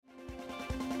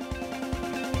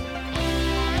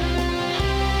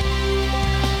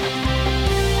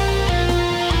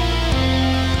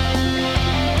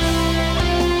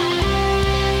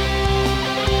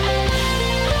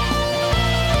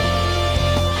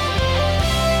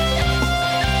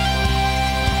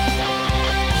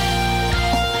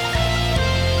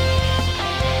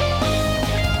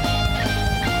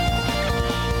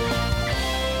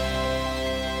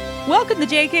Welcome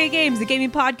to JK Games, the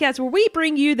gaming podcast where we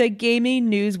bring you the gaming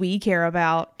news we care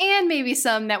about. And maybe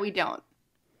some that we don't.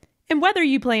 And whether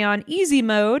you play on easy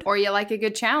mode, or you like a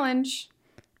good challenge,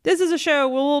 this is a show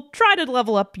where we'll try to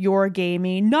level up your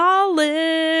gaming knowledge.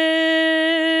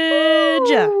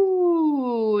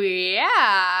 Ooh,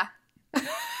 yeah.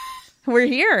 We're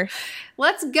here.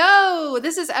 Let's go.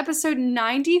 This is episode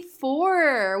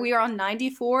 94. We are on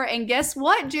 94. And guess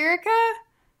what, Jerica?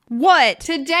 What?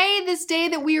 Today, this day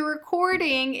that we are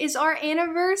recording, is our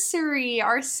anniversary.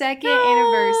 Our second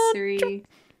anniversary.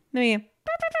 Let's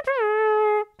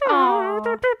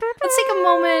take a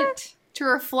moment to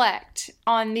reflect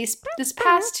on this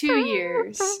past 2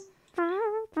 years.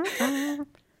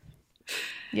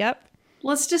 Yep.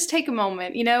 Let's just take a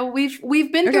moment. You know, we've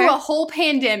been through a whole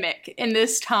pandemic in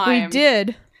this time. We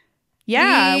did.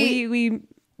 Yeah, we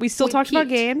still talked about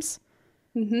games.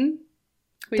 Mm-hmm.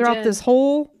 Throughout this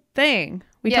whole thing.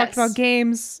 We talked about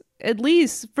games at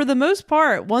least for the most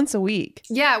part once a week.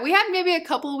 Yeah, we had maybe a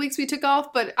couple of weeks we took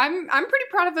off, but I'm pretty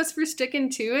proud of us for sticking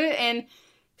to it and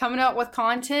coming out with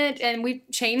content, and we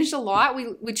changed a lot.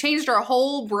 We changed our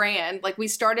whole brand. Like, we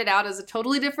started out as a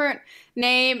totally different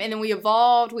name, and then we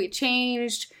evolved, we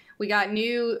changed, we got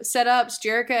new setups.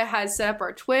 Jerica has set up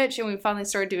our Twitch, and we finally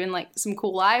started doing like some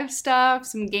cool live stuff,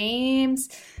 some games.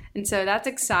 And so that's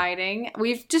exciting.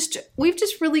 We've just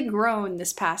really grown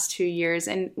this past 2 years,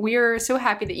 and we're so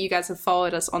happy that you guys have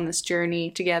followed us on this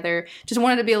journey together. Just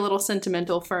wanted to be a little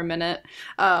sentimental for a minute.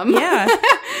 Yeah.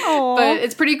 But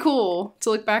it's pretty cool to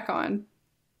look back on.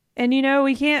 And you know,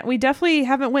 we definitely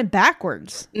haven't went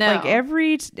backwards. No. Like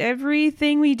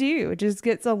everything we do just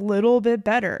gets a little bit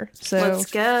better. So let's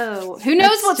go. Who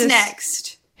knows what's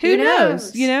next? Who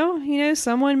knows? You know,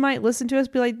 someone might listen to us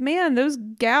be like, man, those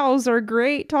gals are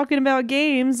great talking about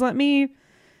games. Let me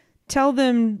tell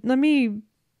them,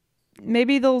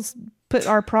 maybe they'll put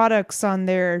our products on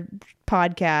their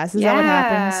podcast. Is that what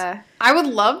happens? I would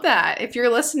love that if you're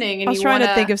listening and I was trying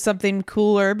to think of something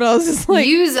cooler, but I was just like,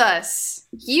 use us,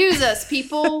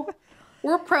 people.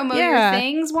 We'll promote your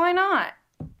things. Why not?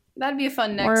 That'd be a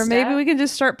fun next step. Or maybe we can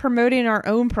just start promoting our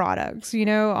own products. You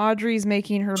know, Audrey's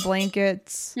making her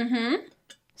blankets. Mm-hmm.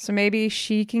 So maybe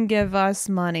she can give us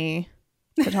money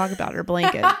to talk about her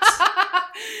blankets. I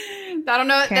don't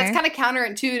know. Okay. That's kind of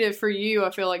counterintuitive for you, I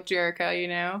feel like, Jerica, you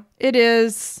know? It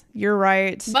is. You're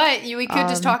right. But we could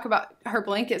just talk about her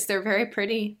blankets. They're very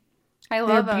pretty. I love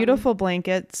them. They're beautiful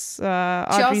blankets.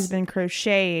 Audrey's been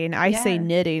crocheting. I say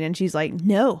knitting, and she's like,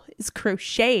 no, it's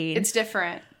crocheting. It's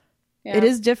different. Yeah. It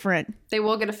is different. They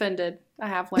will get offended. I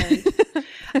have learned.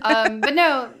 But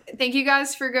no, thank you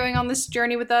guys for going on this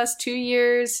journey with us. 2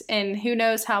 years, and who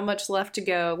knows how much left to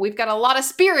go. We've got a lot of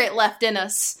spirit left in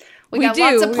us. We got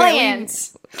lots of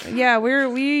plans.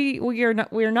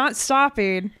 We're not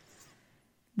stopping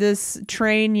this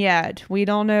train yet. We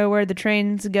don't know where the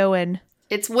train's going.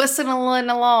 It's whistling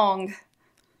along.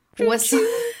 Choo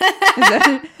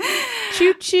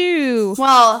choo.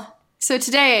 Well, so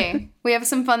today, we have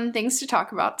some fun things to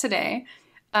talk about today.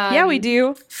 Yeah, we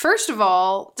do. First of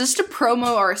all, just to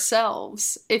promo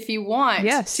ourselves, if you want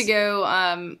to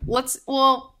go,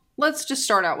 let's just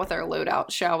start out with our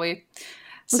loadout, shall we?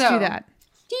 Let's do that.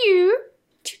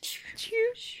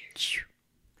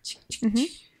 Mm-hmm.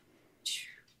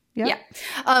 Yep.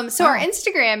 Yeah. So our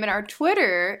Instagram and our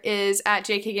Twitter is at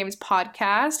JK Games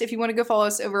Podcast. If you want to go follow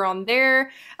us over on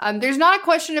there. There's not a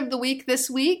question of the week this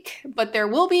week, but there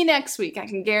will be next week. I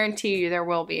can guarantee you there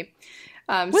will be.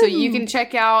 So you can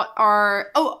check out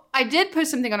I did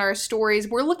post something on our stories.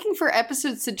 We're looking for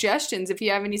episode suggestions. If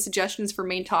you have any suggestions for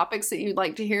main topics that you'd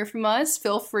like to hear from us,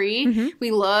 feel free. Mm-hmm.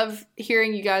 We love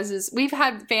hearing you guys'. We've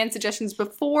had fan suggestions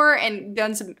before and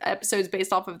done some episodes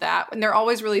based off of that, and they're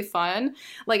always really fun.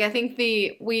 Like, I think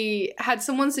we had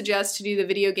someone suggest to do the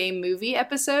video game movie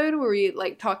episode where we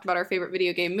like talked about our favorite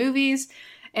video game movies.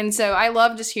 And so I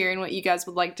love just hearing what you guys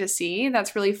would like to see.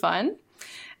 That's really fun.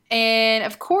 And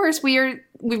of course, we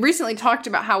recently talked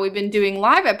about how we've been doing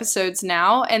live episodes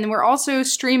now, and we're also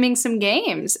streaming some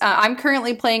games. I'm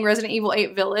currently playing Resident Evil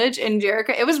 8 Village, and Jerica,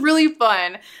 it was really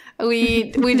fun.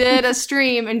 We did a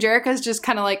stream, and Jerica's just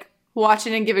kind of like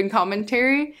watching and giving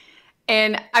commentary.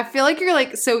 And I feel like you're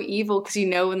like so evil because you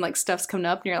know when like stuff's coming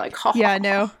up, and you're like, oh. Yeah,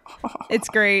 no, it's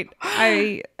great.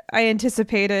 I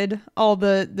anticipated all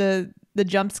the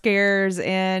jump scares,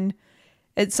 and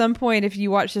at some point, if you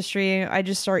watch the stream, I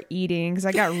just start eating because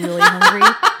I got really hungry.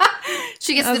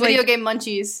 She gets the video game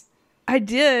munchies. I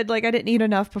did. Like, I didn't eat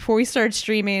enough before we started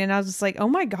streaming, and I was just like, oh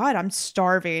my God, I'm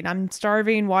starving. I'm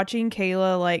starving watching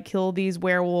Kayla, like, kill these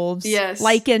werewolves. Yes.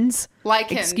 Lycans.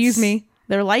 Lycans. Excuse me.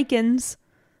 They're lycans.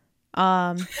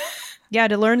 Yeah,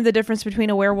 to learn the difference between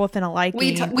a werewolf and a lichen.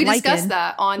 We discussed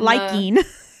that on Liking.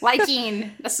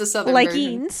 Liking. That's the southern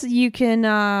version. Likings. You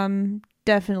can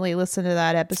definitely listen to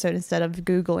that episode instead of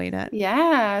Googling it.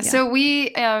 Yeah. So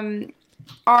we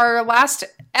our last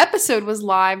episode was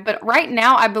live, but right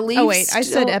now I believe. Oh wait, I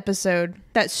said episode.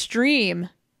 That stream.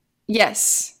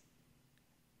 Yes.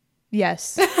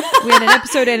 Yes. We had an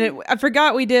episode and I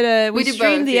forgot we did we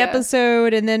streamed the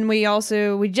episode, and then we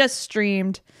just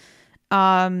streamed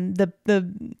the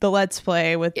Let's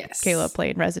Play with Kayla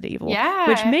playing Resident Evil. Yeah.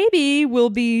 Which maybe will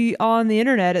be on the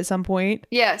internet at some point.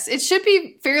 Yes, it should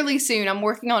be fairly soon. I'm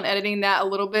working on editing that a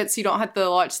little bit so you don't have to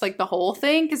watch like the whole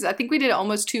thing, because I think we did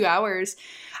almost 2 hours.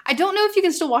 I don't know if you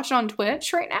can still watch it on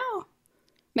Twitch right now.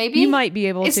 Maybe you might be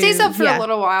able to. It stays up for a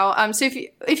little while. So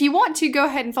if you want to, go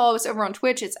ahead and follow us over on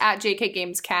Twitch. It's at JK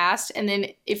Games Cast, and then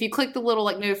if you click the little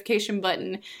like notification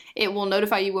button, it will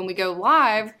notify you when we go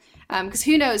live. Because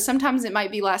who knows? Sometimes it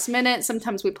might be last minute.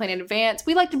 Sometimes we plan in advance.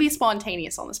 We like to be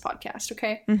spontaneous on this podcast.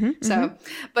 Okay,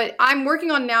 but I'm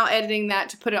working on now editing that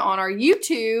to put it on our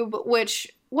YouTube. Which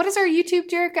what is our YouTube,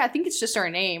 Jerica? I think it's just our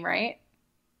name, right?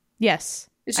 Yes.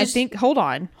 I think, hold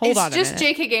on. It's just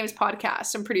JK Games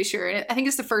Podcast, I'm pretty sure. And I think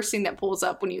it's the first thing that pulls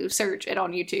up when you search it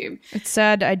on YouTube. It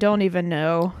said, I don't even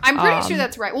know. I'm pretty sure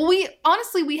that's right. Well, we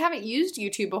haven't used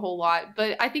YouTube a whole lot,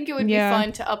 but I think it would be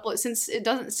fun to upload, since it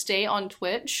doesn't stay on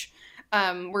Twitch.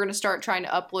 We're going to start trying to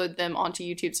upload them onto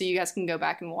YouTube so you guys can go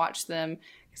back and watch them,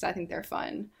 because I think they're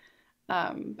fun.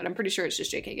 But I'm pretty sure it's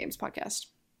just JK Games Podcast.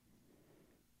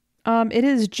 It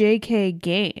is JK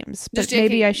Games, but JK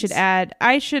maybe Games.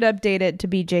 I should update it to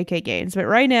be JK Games, but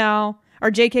right now, or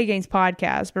JK Games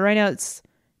Podcast, but right now it's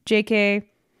JK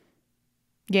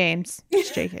Games.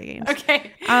 It's JK Games.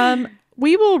 Okay.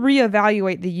 We will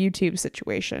reevaluate the YouTube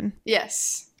situation.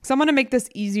 Yes. So I'm going to make this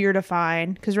easier to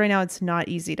find, because right now it's not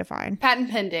easy to find. Patent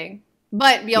pending,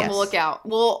 but be on the lookout.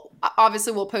 We'll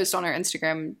post on our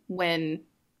Instagram when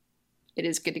it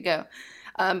is good to go.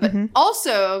 But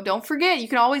also, don't forget, you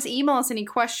can always email us any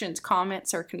questions,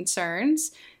 comments, or concerns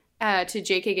to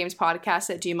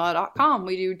jkgamespodcast@gmail.com.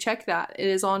 We do check that. It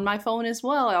is on my phone as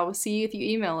well. I will see if you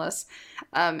email us.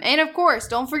 And of course,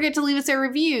 don't forget to leave us a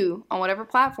review on whatever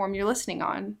platform you're listening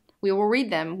on. We will read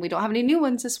them. We don't have any new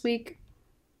ones this week.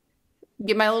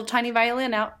 Get my little tiny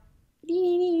violin out.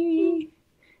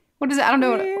 What is it? I don't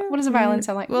know. What does a violin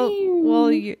sound like?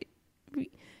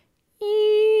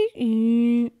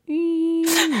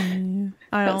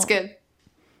 That's good.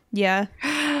 Yeah.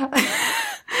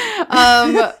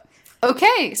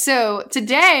 Okay, so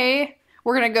today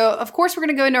we're gonna go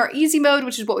into our easy mode,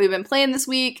 which is what we've been playing this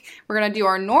week. We're gonna do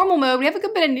our normal mode. We have a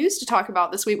good bit of news to talk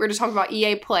about this week. We're gonna talk about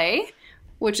EA Play,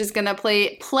 which is gonna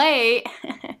play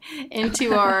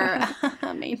into our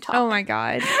main topic. Oh my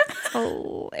god.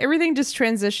 Oh, everything just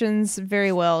transitions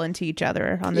very well into each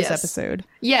other on this episode.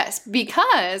 Yes,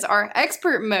 because our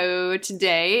expert mode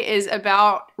today is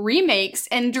about remakes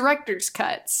and director's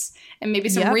cuts, and maybe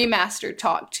some remastered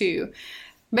talk too.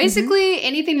 Basically,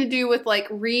 anything to do with like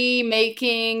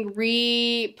remaking,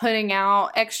 putting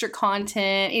out extra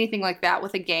content, anything like that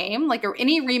with a game, like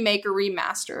any remake or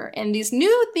remaster, and these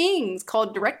new things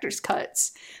called director's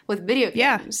cuts with video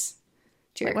games.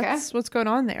 Jerica? What's going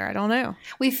on there? I don't know.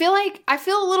 I feel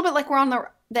a little bit like we're on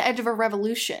the edge of a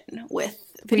revolution with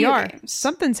video games.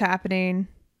 Something's happening.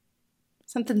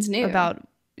 Something's new. About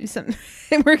something.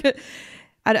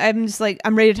 I'm just like,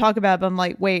 I'm ready to talk about it, but I'm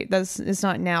like, wait, it's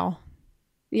not now.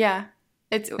 Yeah.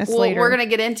 That's later. We're going to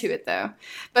get into it though.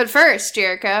 But first,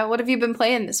 Jerica, what have you been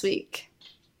playing this week?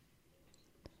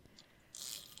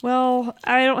 Well,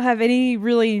 I don't have any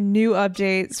really new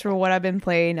updates for what I've been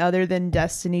playing other than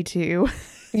Destiny 2.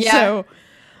 Yeah.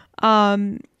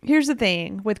 So, here's the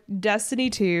thing with Destiny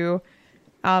 2.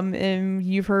 And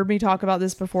you've heard me talk about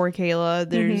this before, Kayla.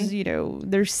 There's,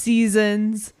 there's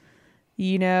seasons.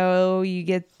 You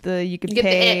can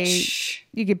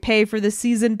pay for the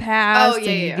season pass.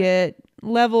 You get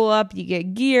level up, you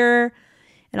get gear,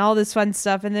 and all this fun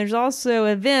stuff. And there's also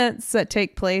events that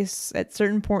take place at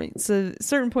certain points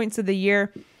of the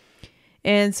year.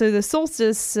 And so the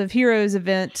Solstice of Heroes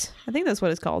event, I think that's what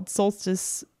it's called,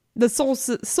 Solstice. The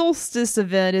Solstice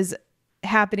event is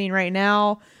happening right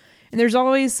now. And there's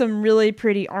always some really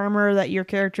pretty armor that your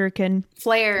character can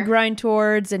grind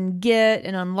towards and get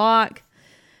and unlock.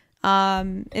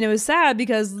 And it was sad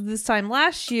because this time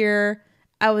last year,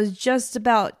 I was just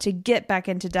about to get back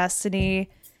into Destiny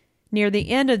near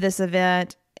the end of this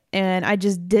event, and I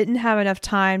just didn't have enough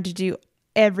time to do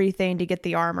everything to get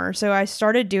the armor. So I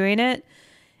started doing it,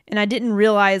 And I didn't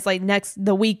realize like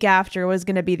the week after was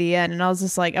going to be the end. And I was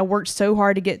just like, I worked so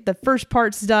hard to get the first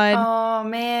parts done. Oh,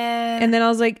 man. And then I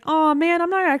was like, oh, man, I'm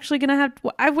not actually going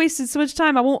to I've wasted so much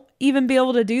time. I won't even be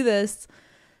able to do this.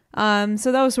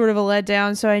 So that was sort of a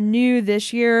letdown. So I knew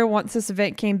this year, once this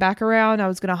event came back around, I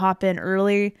was going to hop in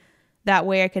early. That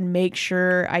way I can make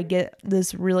sure I get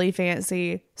this really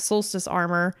fancy solstice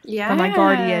armor for my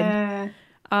guardian.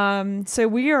 So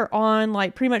we are on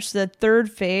like pretty much the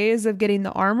third phase of getting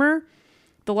the armor.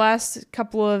 The last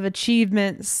couple of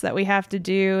achievements that we have to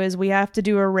do is we have to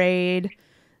do a raid.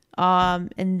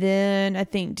 And then I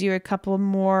think do a couple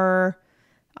more,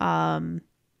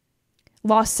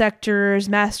 lost sectors,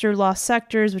 master lost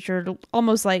sectors, which are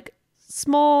almost like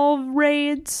small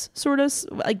raids, sort of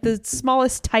like the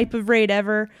smallest type of raid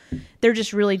ever. They're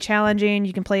just really challenging.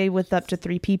 You can play with up to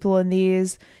 3 people in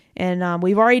these. And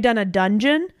we've already done a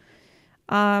dungeon,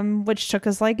 which took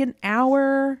us like an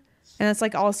hour. And it's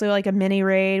like also like a mini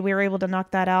raid. We were able to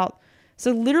knock that out.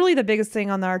 So literally the biggest thing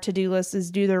on our to-do list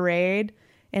is do the raid.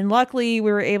 And luckily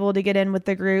we were able to get in with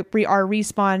the group. Our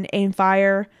Respawn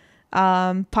Aimfire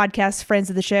podcast friends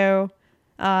of the show.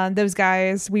 Those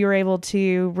guys, we were able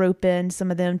to rope in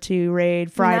some of them to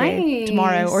raid Friday,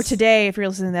 tomorrow, or today if you're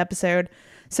listening to the episode.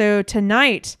 So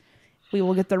tonight we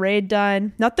will get the raid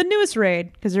done. Not the newest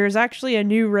raid, because there's actually a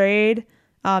new raid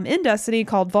in Destiny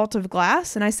called Vault of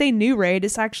Glass. And I say new raid,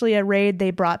 it's actually a raid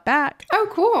they brought back. Oh,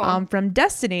 cool. From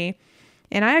Destiny.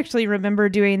 And I actually remember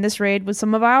doing this raid with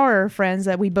some of our friends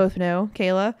that we both know,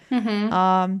 Kayla.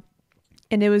 Mm-hmm.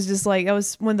 And it was just like, that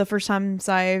was one of the first times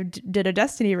I did a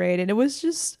Destiny raid. And it was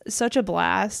just such a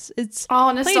blast. It's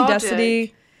nostalgic. Playing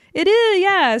Destiny. It is,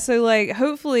 yeah. So like,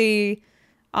 hopefully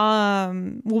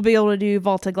we'll be able to do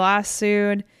Vault of Glass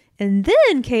soon. And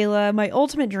then, Kayla, my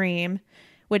ultimate dream,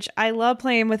 which I love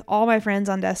playing with all my friends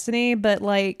on Destiny, but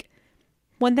like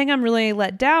one thing I'm really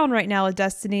let down right now with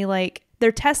Destiny, like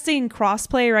they're testing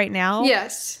crossplay right now.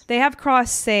 Yes. They have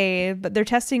cross save, but they're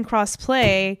testing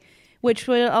crossplay, which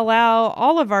would allow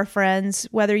all of our friends,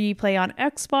 whether you play on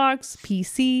Xbox,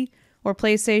 PC, or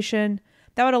PlayStation,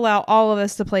 that would allow all of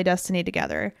us to play Destiny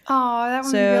together. Oh, that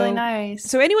would be really nice.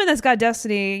 So anyone that's got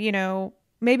Destiny, you know,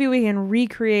 maybe we can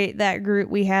recreate that group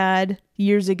we had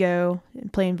years ago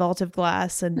playing Vault of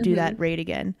Glass and do that raid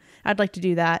again. I'd like to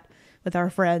do that with our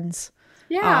friends.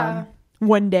 Yeah.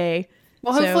 One day.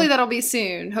 Well, hopefully that'll be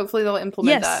soon. Hopefully they'll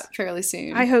implement that fairly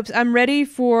soon. I hope so. I'm ready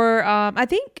for, I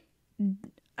think,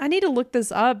 I need to look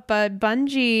this up, but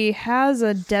Bungie has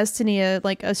a Destiny,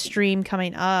 like a stream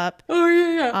coming up. Oh,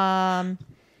 yeah.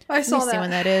 I saw that. Let me see when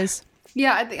that is.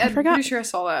 Yeah, I'm pretty sure I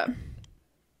saw that.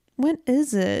 When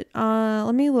is it?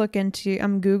 Let me look into,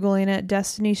 I'm Googling it.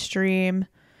 Destiny stream.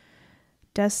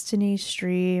 That's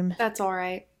all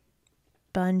right.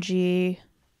 Bungie.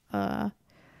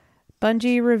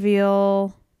 Bungie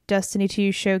reveal Destiny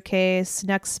 2 showcase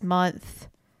next month.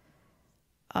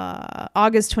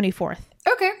 August 24th.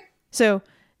 Okay. So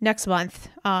next month,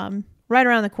 right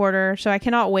around the corner. So I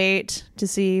cannot wait to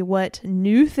see what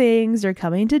new things are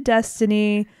coming to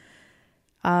Destiny.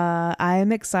 I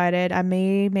am excited. I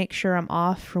may make sure I'm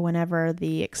off for whenever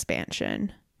the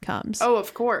expansion comes. Oh,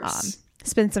 of course.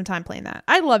 Spend some time playing that.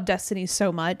 I love Destiny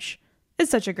so much.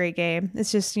 It's such a great game.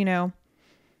 It's just, you know,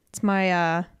 it's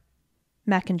my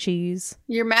mac and cheese.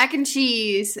 Your mac and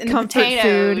cheese and comfort the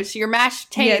potatoes. Food. Your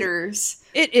mashed taters.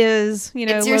 Yeah, it is, you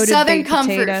know, it's your southern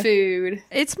comfort food.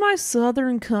 It's my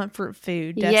southern comfort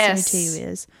food. Destiny 2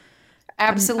 is.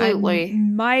 Absolutely. I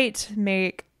might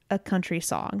make a country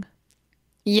song.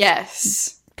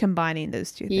 Yes. Combining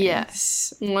those two things.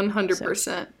 Yes.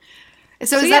 100%.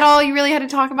 So is that all you really had to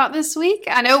talk about this week?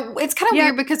 I know it's kind of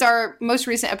weird because our most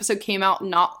recent episode came out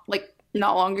not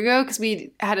long ago because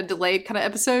we had a delayed kind of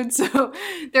episode. So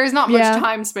there's not much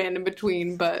time span in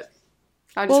between, but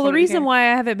the reason why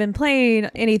I haven't been playing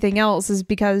anything else is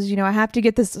because, you know, I have to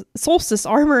get this solstice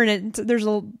armor and there's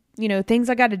things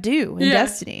I got to do in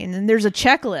Destiny, and then there's a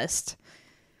checklist.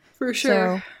 For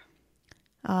sure.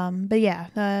 So,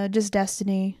 but just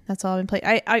Destiny. That's all I've been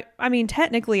playing. I mean,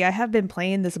 technically I have been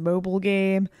playing this mobile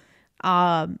game.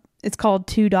 It's called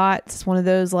Two Dots. It's one of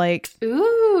those like,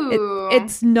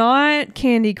 it's not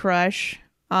Candy Crush.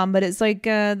 But it's like,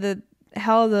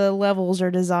 how the levels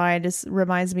are designed just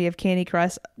reminds me of Candy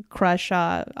Crush.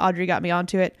 Audrey got me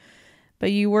onto it,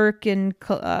 but you work in,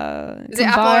 is it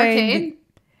Apple Arcade?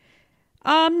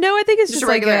 No, I think it's just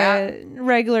like a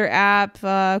regular app.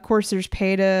 Of course, there's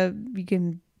you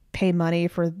can pay money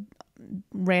for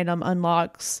random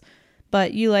unlocks,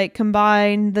 but you like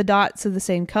combine the dots of the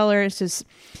same color.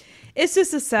 It's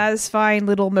just a satisfying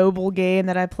little mobile game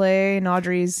that I play, and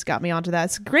Audrey's got me onto that.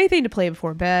 It's a great thing to play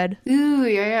before bed. Ooh,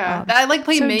 yeah. I like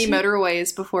playing Mini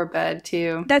Motorways before bed,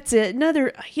 too. That's it.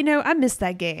 I missed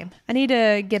that game. I need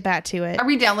to get back to it. I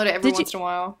re-download it every once in a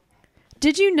while.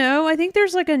 Did you know? I think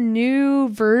there's like a new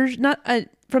version,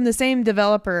 from the same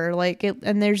developer,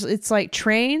 it's like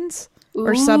trains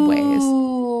or subways.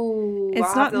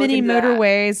 It's not Mini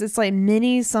Motorways. It's like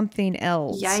Mini something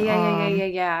else.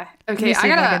 Yeah. Okay,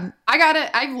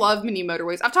 I love Mini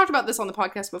Motorways. I've talked about this on the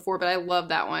podcast before, but I love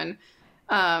that one.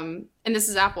 And this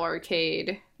is Apple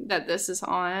Arcade that this is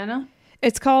on.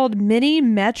 It's called Mini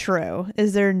Metro.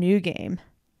 Is their new game?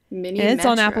 It's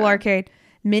on Apple Arcade.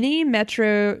 Mini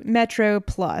Metro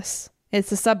Plus.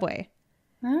 It's a subway.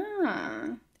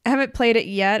 I haven't played it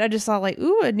yet. I just saw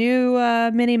a new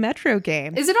Mini Metro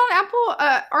game. Is it on Apple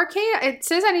Arcade? It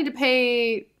says I need to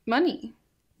pay money.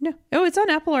 No. Oh, it's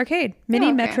on Apple Arcade.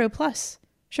 Mini Metro Plus.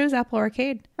 Shows Apple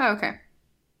Arcade. Oh, okay.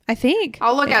 I think.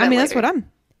 I'll look at it later. That's what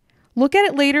I'm... Look at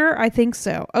it later. I think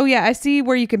so. Oh, yeah. I see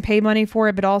where you can pay money for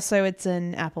it, but also it's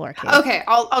in Apple Arcade. Okay.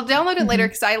 I'll download it later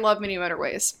because I love Mini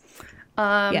Motorways.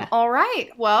 Yeah. All right.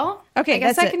 Well, okay, I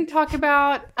guess I can talk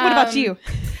about... what about you?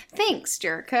 Thanks,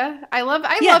 Jerica. I love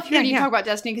hearing you talk about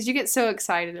Destiny because you get so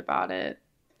excited about it.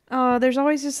 Oh, there's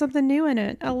always just something new in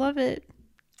it. I love it.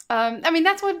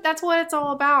 That's what it's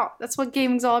all about. That's what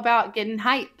gaming's all about, getting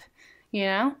hype, you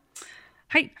know?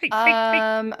 Hype.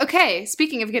 Okay,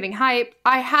 speaking of getting hype,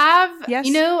 I have,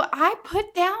 I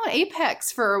put down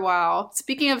Apex for a while.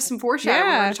 Speaking of some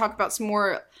foreshadowing, we're going to talk about some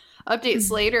more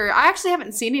updates later. I actually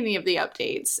haven't seen any of the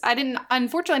updates.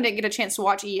 Unfortunately, didn't get a chance to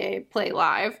watch EA play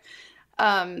live.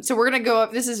 So we're going to go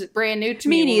up. This is brand new to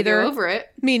me. Neither. We'll go over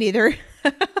it. Me neither.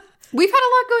 We've had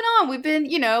a lot going on.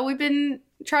 We've been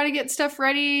trying to get stuff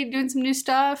ready, doing some new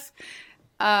stuff.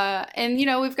 And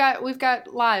we've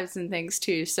got lives and things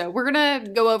too. So we're going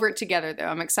to go over it together though.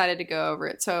 I'm excited to go over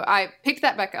it. So I picked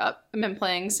that back up. I've been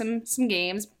playing some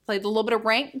games, played a little bit of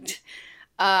ranked.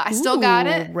 I still got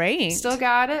it. Ranked. Still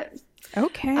got it.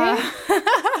 Okay.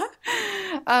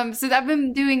 So I've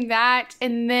been doing that.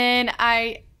 And then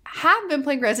I have been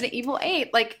playing Resident Evil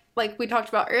 8, like we talked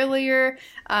about earlier.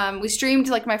 We streamed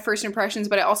my first impressions,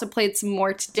 but I also played some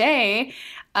more today.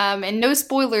 And no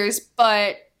spoilers,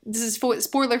 but this is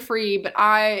spoiler free, but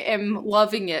I am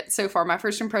loving it so far. My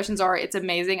first impressions are it's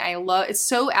amazing. It's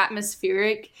so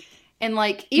atmospheric. And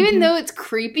even though it's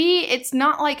creepy, it's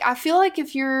not I feel like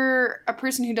if you're a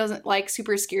person who doesn't like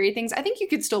super scary things, I think you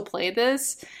could still play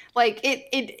this.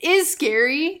 It is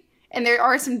scary. And there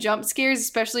are some jump scares,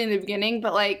 especially in the beginning,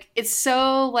 but it's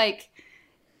so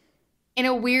in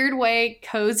a weird way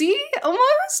cozy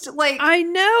almost. I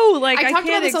know, I talked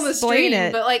about this on the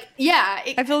stream, but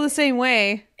I feel the same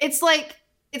way. It's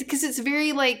because it's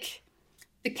very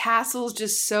the castle's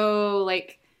just so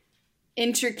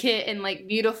intricate and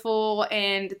beautiful,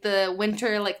 and the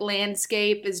winter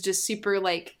landscape is just super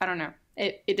I don't know.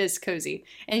 It is cozy,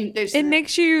 and there's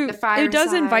it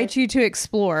does invite you to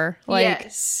explore.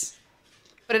 Yes.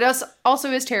 But it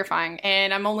also is terrifying,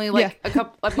 and I'm only a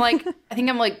couple. I think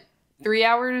I'm 3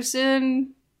 hours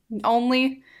in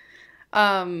only.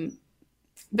 But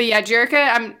yeah,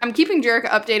 Jerica, I'm keeping Jerica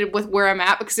updated with where I'm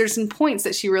at because there's some points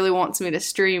that she really wants me to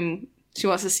stream. She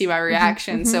wants to see my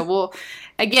reaction. So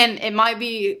it might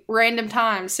be random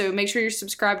times. So make sure you're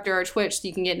subscribed to our Twitch so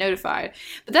you can get notified.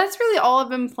 But that's really all I've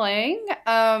been playing.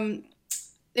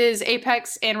 Is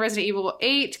Apex and Resident Evil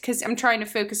 8 because I'm trying to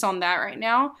focus on that right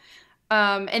now.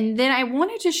 And then I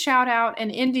wanted to shout out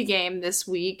an indie game this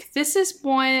week. This is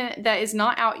one that is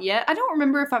not out yet. I don't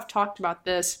remember if I've talked about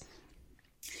this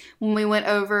when we went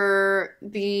over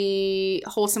the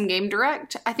Wholesome Game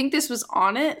Direct. I think this was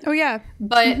on it. Oh, yeah.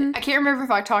 But I can't remember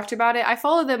if I talked about it. I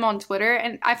follow them on Twitter,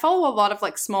 and I follow a lot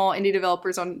of small indie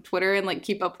developers on Twitter and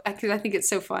keep up because I think it's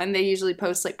so fun. They usually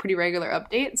post pretty regular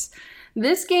updates.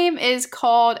 This game is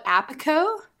called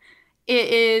Apico. It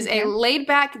is a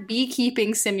laid-back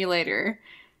beekeeping simulator.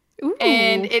 Ooh.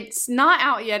 And it's not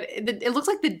out yet. It looks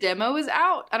like the demo is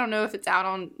out. I don't know if it's out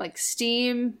on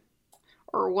Steam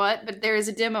or what, but there is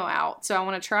a demo out, so I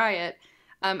want to try it.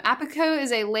 Apico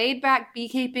is a laid-back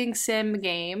beekeeping sim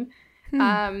game.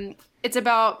 It's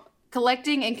about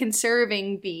collecting and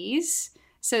conserving bees.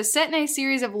 So set in a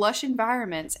series of lush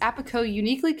environments, Apico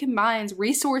uniquely combines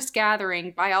resource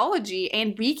gathering, biology,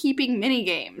 and beekeeping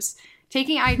minigames,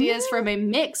 taking ideas from a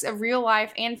mix of real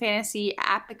life and fantasy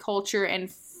apiculture and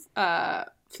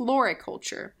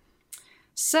floriculture.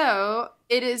 So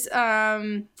it is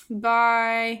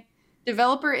by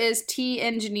developer is T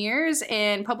Engineers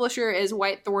and publisher is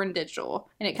Whitethorn Digital,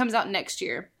 and it comes out next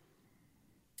year.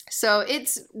 So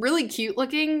it's really cute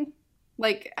looking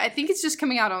Like, I think it's just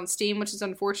coming out on Steam, which is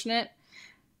unfortunate.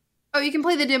 Oh, you can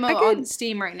play the demo on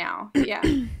Steam right now. Yeah.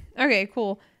 Okay,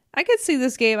 cool. I could see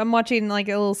this game. I'm watching like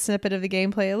a little snippet of the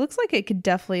gameplay. It looks like it could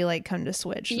definitely like come to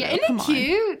Switch. Yeah, isn't it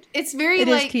cute? It's very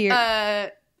like cute.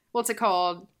 What's it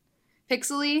called?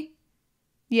 Pixely?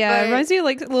 Yeah, it reminds me of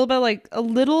like a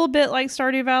little bit like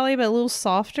Stardew Valley, but a little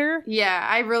softer. Yeah,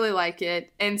 I really like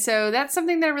it. And so that's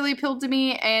something that really appealed to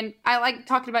me, and I like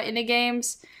talking about indie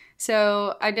games.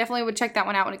 So I definitely would check that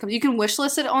one out when it comes. You can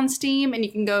wishlist it on Steam, and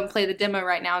you can go and play the demo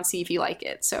right now and see if you like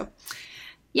it. So,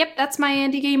 yep, that's my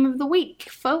indie game of the week,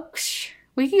 folks.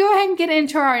 We can go ahead and get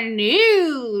into our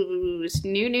news.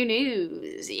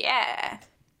 News. Yeah.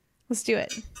 Let's do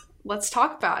it. Let's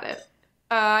talk about it.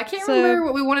 I can't remember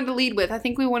what we wanted to lead with. I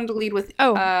think we wanted to lead with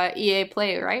EA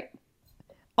Play, right?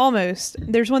 Almost.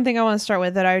 There's one thing I want to start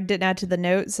with that I didn't add to the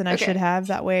notes, and I should have.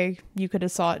 That way you could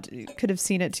have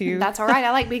seen it too. That's all right.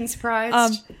 I like being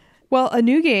surprised. Well, a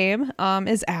new game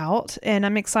is out, and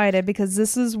I'm excited because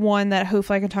this is one that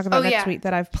hopefully I can talk about next week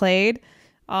that I've played.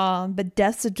 But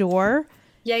Death's Door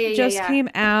just came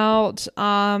out.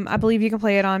 I believe you can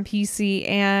play it on PC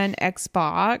and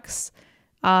Xbox.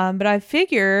 But I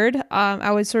figured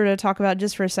I would sort of talk about it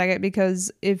just for a second,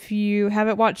 because if you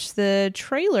haven't watched the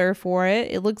trailer for it,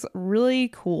 it looks really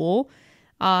cool.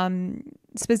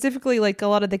 Specifically, like a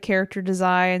lot of the character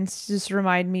designs just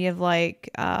remind me of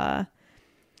like, I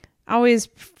always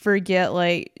forget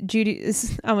like I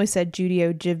almost said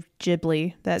Studio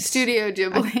Ghibli. That's Studio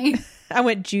Ghibli. I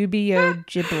went Jubio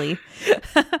Ghibli.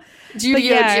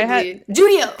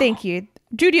 Ghibli. Thank you.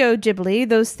 Studio Ghibli,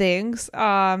 those things.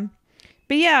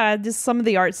 But yeah, just some of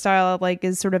the art style like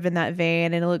is sort of in that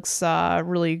vein, and it looks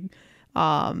really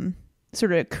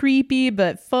sort of creepy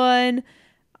but fun.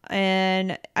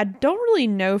 And I don't really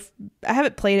know if I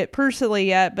haven't played it personally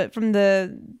yet, but from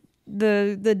the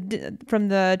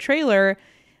trailer,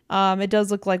 it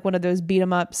does look like one of those beat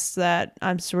 'em ups that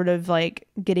I'm sort of like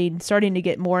starting to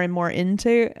get more and more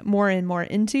into.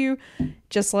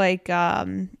 Just like I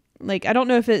don't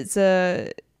know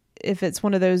if it's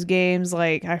one of those games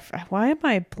like why am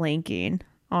I blanking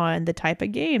on the type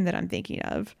of game that I'm thinking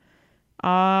of?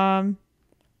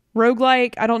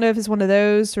 Roguelike. I don't know if it's one of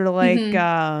those sort of like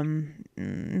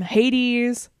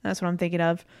Hades. That's what I'm thinking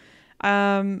of.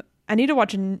 I need to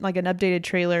watch an updated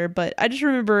trailer, but I just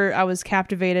remember I was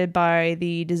captivated by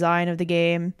the design of the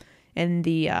game, and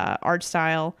the art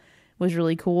style was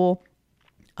really cool.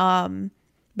 But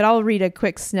I'll read a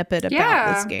quick snippet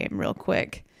about this game real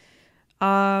quick.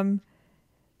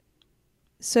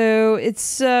 So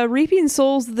it's reaping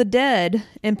souls of the dead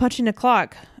and punching a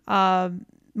clock.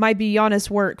 Might be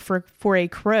honest work for a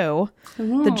crow.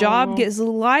 Ooh. The job gets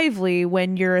lively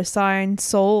when your assigned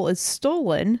soul is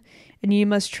stolen, and you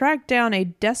must track down a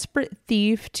desperate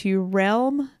thief to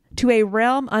a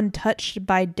realm untouched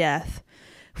by death,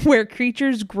 where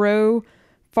creatures grow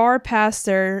far past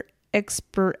their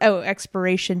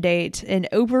expiration date and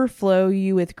overflow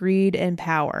you with greed and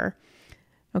power.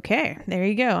 Okay, there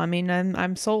you go. I mean,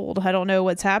 I'm sold. I don't know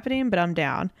what's happening, but I'm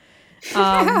down.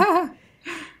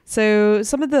 So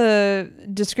some of the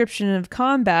description of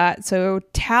combat. So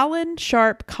talon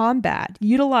sharp combat.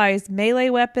 Utilize melee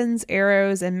weapons,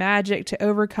 arrows, and magic to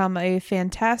overcome a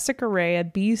fantastic array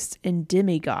of beasts and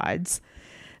demigods.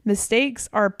 Mistakes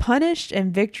are punished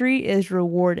and victory is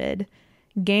rewarded.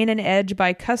 Gain an edge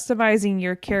by customizing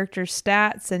your character's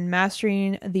stats and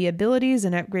mastering the abilities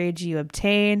and upgrades you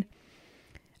obtain.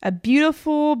 A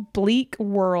beautiful, bleak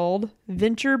world.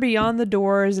 Venture beyond the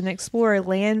doors and explore a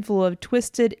land full of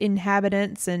twisted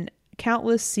inhabitants and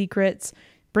countless secrets,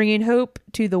 bringing hope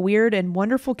to the weird and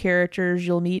wonderful characters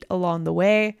you'll meet along the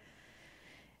way.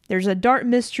 There's a dark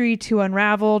mystery to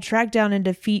unravel. Track down and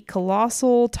defeat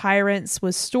colossal tyrants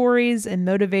with stories and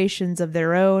motivations of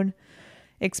their own.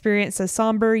 Experience a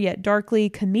somber yet darkly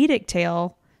comedic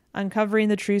tale, uncovering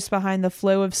the truths behind the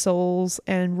flow of souls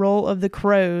and role of the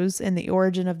crows and the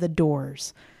origin of the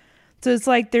doors. So it's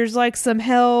like there's like some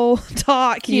hell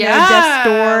talk, you know, Death's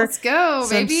Door. Let's go,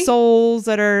 some baby. Souls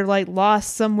that are like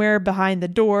lost somewhere behind the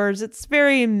doors. It's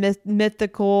very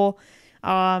mythical.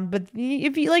 But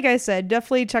if you, like I said,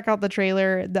 definitely check out the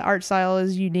trailer. The art style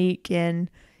is unique and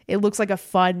it looks like a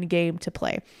fun game to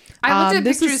play. I looked at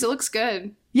pictures. It looks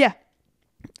good. Yeah.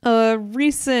 A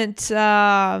recent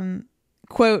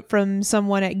quote from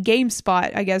someone at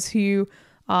GameSpot, I guess, who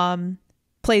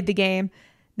played the game.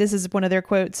 This is one of their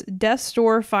quotes. Death's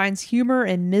Door finds humor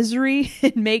and misery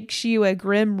and makes you a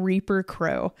grim reaper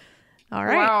crow. All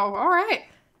right. Wow. All right.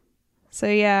 So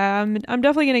yeah, I'm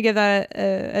definitely going to give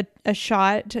that a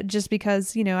shot just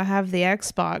because, you know, I have the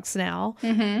Xbox now.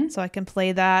 Mm-hmm. So I can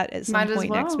play that at some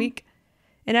point next week.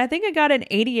 And I think I got an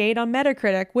 88 on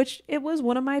Metacritic, which it was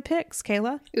one of my picks,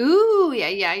 Kayla. Ooh,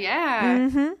 yeah.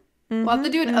 We'll have to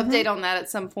do an update on that at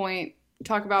some point.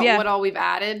 Talk about what all we've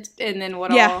added and then what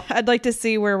all... Yeah, I'd like to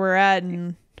see where we're at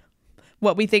and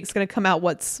what we think is going to come out.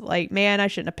 What's like, man, I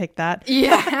shouldn't have picked that.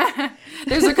 Yeah,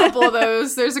 there's a couple of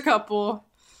those. There's a couple.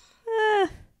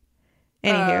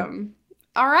 Anywho.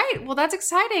 All right, well, that's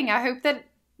exciting. I hope that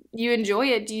you enjoy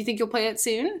it. Do you think you'll play it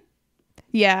soon?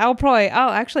 Yeah, I'll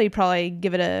actually probably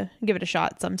give it a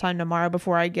shot sometime tomorrow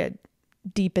before I get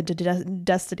deep into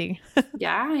Destiny.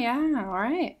 Yeah. All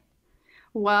right.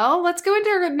 Well, let's go into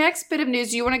our next bit of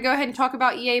news. Do you want to go ahead and talk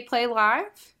about EA Play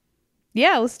Live?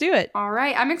 Yeah, let's do it. All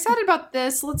right. I'm excited about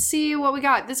this. Let's see what we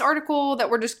got. This article that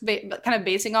we're just kind of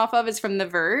basing off of is from The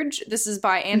Verge. This is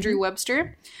by Andrew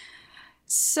Webster.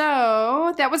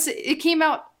 So it came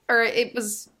out, or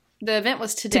the event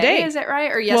was today. Is that right?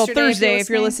 Or yesterday? Well, Thursday, if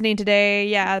you're listening today.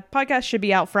 Yeah, podcast should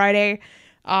be out Friday.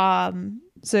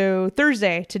 So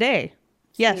Thursday, today.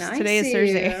 Yes, nice. Today is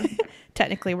Thursday.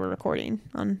 Technically, we're recording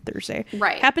on Thursday.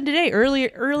 Right. Happened today,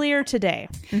 earlier today.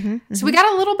 So we got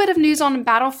a little bit of news on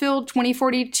Battlefield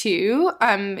 2042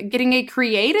 getting a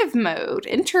creative mode.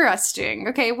 Interesting.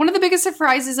 Okay, one of the biggest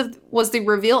surprises was the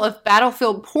reveal of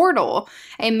Battlefield Portal,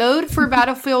 a mode for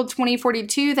Battlefield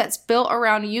 2042 that's built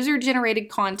around user-generated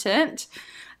content.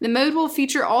 The mode will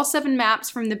feature all 7 maps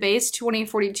from the base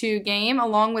 2042 game,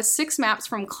 along with 6 maps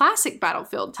from classic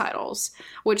Battlefield titles,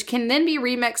 which can then be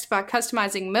remixed by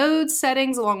customizing modes,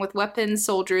 settings, along with weapons,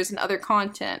 soldiers, and other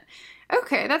content.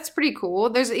 Okay, that's pretty cool.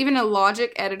 There's even a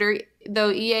logic editor, though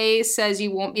EA says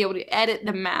you won't be able to edit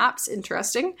the maps.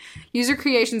 Interesting. User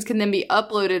creations can then be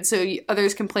uploaded so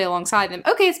others can play alongside them.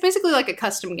 Okay, it's basically like a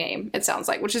custom game, it sounds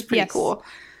like, which is pretty cool.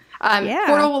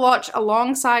 Portal will launch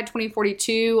alongside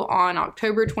 2042 on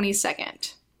October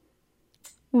 22nd.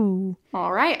 Ooh.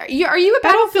 All right. Are you a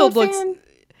Battlefield fan?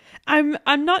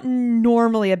 I'm not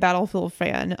normally a Battlefield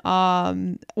fan.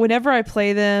 Whenever I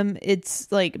play them,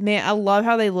 it's like, man, I love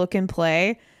how they look and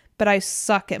play, but I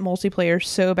suck at multiplayer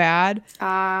so bad.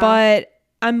 But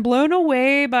I'm blown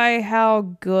away by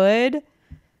how good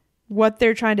what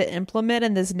they're trying to implement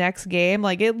in this next game.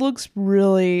 Like, it looks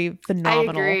really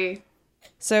phenomenal. I agree.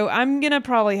 So I'm gonna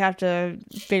probably have to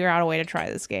figure out a way to try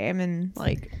this game and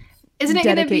like isn't it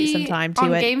gonna be some time to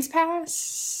on it. Games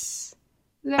Pass?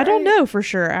 I don't know for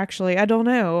sure. Actually, I don't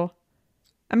know.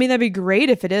 I mean, that'd be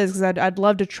great if it is because I'd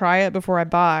love to try it before I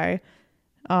buy.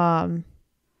 I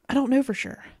don't know for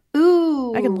sure.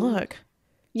 Ooh, I can look.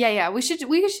 Yeah. We should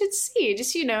see.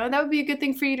 Just that would be a good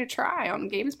thing for you to try on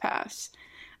Games Pass.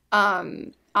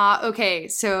 Okay,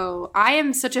 so I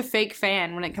am such a fake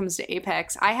fan when it comes to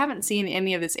Apex. I haven't seen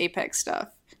any of this Apex stuff,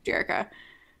 Jerica.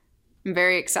 I'm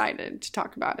very excited to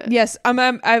talk about it. Yes,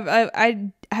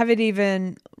 I haven't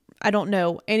even. I don't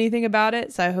know anything about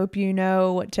it, so I hope you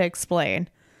know what to explain.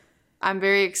 I'm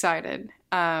very excited.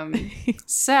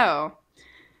 So,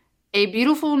 a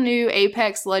beautiful new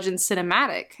Apex Legends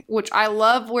cinematic, which I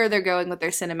love where they're going with their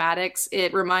cinematics.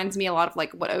 It reminds me a lot of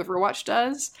like what Overwatch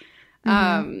does.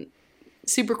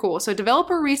 Super cool. So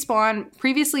developer Respawn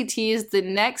previously teased the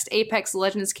next Apex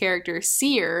Legends character,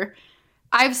 Seer.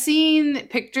 I've seen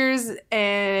pictures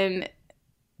and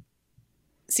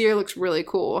Seer looks really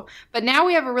cool. But now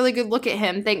we have a really good look at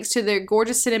him thanks to their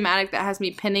gorgeous cinematic that has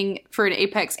me pinning for an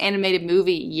Apex animated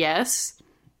movie. Yes.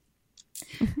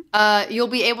 You'll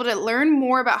be able to learn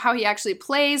more about how he actually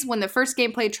plays when the first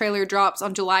gameplay trailer drops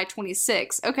on July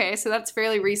 26th. Okay, so that's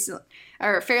fairly recent,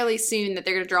 or fairly soon that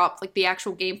they're going to drop like the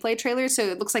actual gameplay trailer. So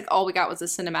it looks like all we got was a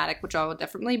cinematic, which I will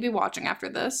definitely be watching after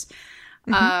this.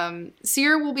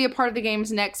 Seer will be a part of the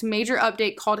game's next major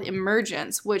update called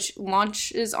Emergence, which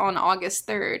launches on August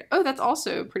 3rd. Oh, that's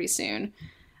also pretty soon.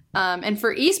 And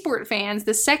for esports fans,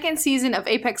 the second season of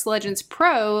Apex Legends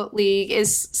Pro League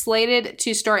is slated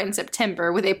to start in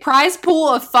September with a prize pool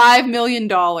of $5 million.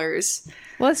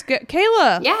 Let's go,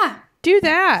 Kayla. Yeah, do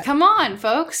that. Come on,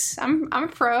 folks. I'm a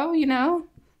pro,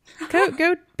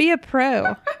 Go be a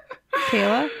pro,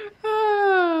 Kayla.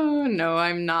 Oh no,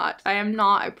 I'm not. I am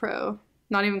not a pro.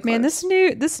 Not even close. Man, this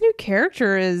new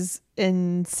character is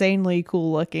insanely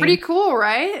cool looking. Pretty cool,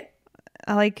 right?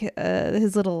 I like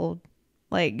his little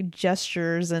like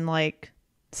gestures and like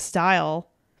style.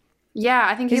 Yeah,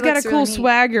 I think he's got a cool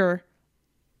swagger.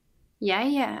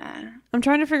 Yeah. I'm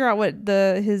trying to figure out what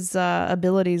his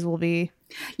abilities will be.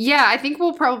 Yeah, I think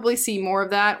we'll probably see more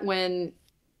of that when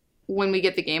we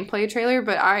get the gameplay trailer,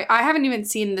 but I haven't even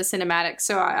seen the cinematic,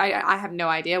 so I have no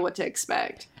idea what to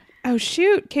expect. Oh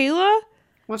shoot, Kayla?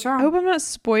 What's wrong? I hope I'm not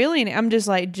spoiling it. I'm just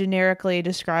like generically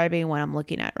describing what I'm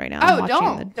looking at right now.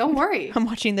 Oh, don't worry. I'm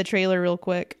watching the trailer real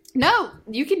quick. No,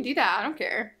 you can do that. I don't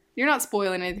care. You're not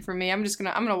spoiling anything for me. I'm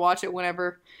gonna watch it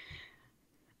whenever.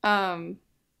 Let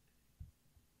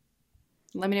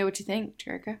me know what you think,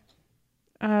 Jerica.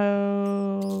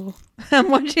 Oh, I'm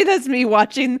watching. That's me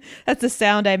watching. That's the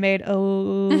sound I made.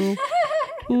 Oh,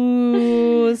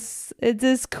 ooh, this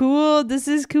is cool. This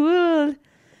is cool.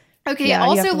 Okay. Yeah,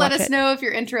 also, let us know if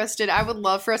you're interested. I would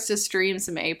love for us to stream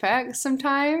some Apex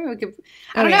sometime. I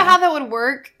don't know how that would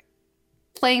work.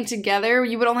 Playing together,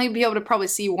 you would only be able to probably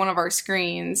see one of our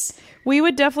screens. We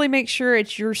would definitely make sure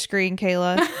it's your screen,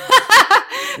 Kayla.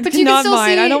 But you not can still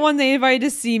mine. see. I don't want anybody to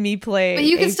see me play. But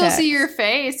you can Apex. still see your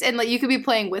face, and like you could be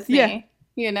playing with me. Yeah.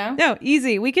 You know? No,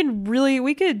 easy. We could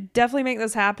definitely make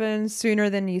this happen sooner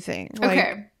than you think. Like,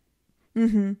 okay.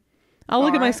 Mm-hmm. I'll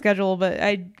look at my schedule, but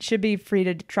I should be free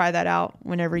to try that out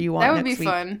whenever you want. That would be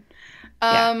fun.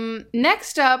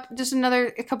 Next up, just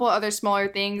a couple of other smaller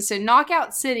things. So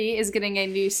Knockout City is getting a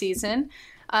new season.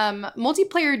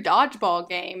 Multiplayer dodgeball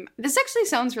game. This actually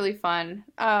sounds really fun.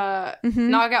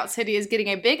 Knockout City is getting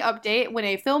a big update when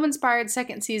a film-inspired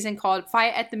second season called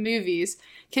Fight at the Movies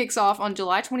kicks off on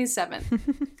July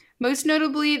 27th. Most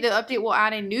notably, the update will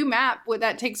add a new map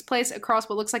that takes place across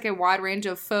what looks like a wide range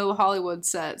of faux Hollywood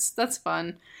sets. That's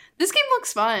fun. This game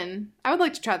looks fun. I would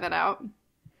like to try that out.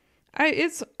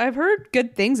 I've heard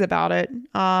good things about it.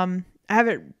 I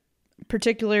haven't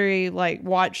particularly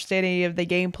watched any of the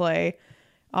gameplay.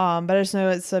 But I just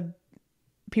know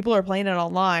people are playing it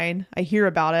online. I hear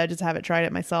about it. I just haven't tried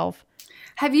it myself.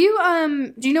 Have you,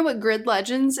 do you know what Grid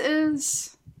Legends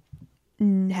is?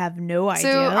 Have no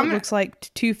idea. It looks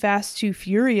like Too Fast, Too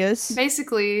Furious.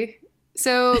 Basically.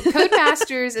 So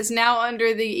Codemasters is now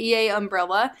under the EA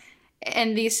umbrella,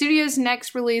 and the studio's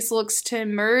next release looks to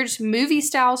merge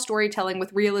movie-style storytelling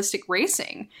with realistic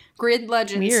racing. Grid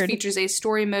Legends features a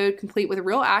story mode complete with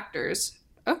real actors.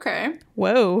 Okay.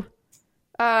 Whoa.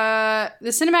 The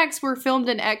cinematics were filmed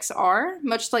in XR,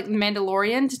 much like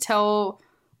Mandalorian, to tell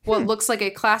what looks like a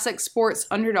classic sports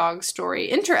underdog story.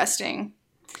 Interesting.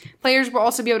 Players will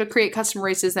also be able to create custom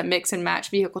races that mix and match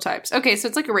vehicle types. Okay, so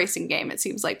it's like a racing game, it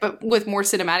seems like, but with more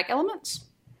cinematic elements.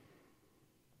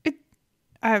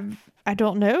 I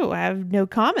don't know. I have no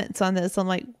comments on this. I'm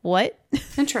like, what?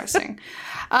 Interesting.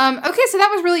 Okay, so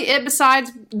that was really it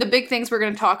besides the big things we're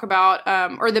going to talk about,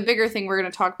 or the bigger thing we're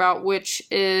going to talk about, which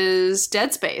is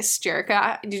Dead Space.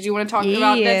 Jerica, did you want to talk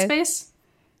about Dead Space?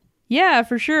 Yeah,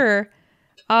 for sure.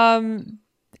 I'm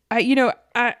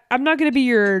not going to be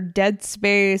your Dead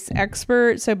Space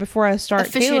expert. So before I start,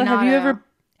 Kayla,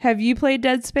 have you played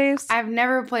Dead Space? I've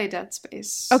never played Dead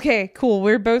Space. Okay, cool.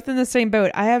 We're both in the same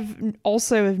boat. I have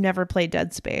never played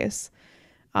Dead Space.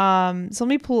 So let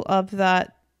me pull up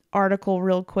that article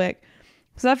real quick.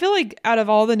 Because I feel like out of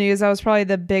all the news, that was probably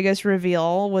the biggest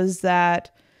reveal was that,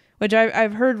 which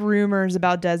I've heard rumors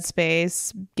about Dead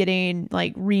Space getting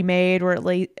remade or at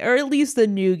least the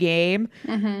new game.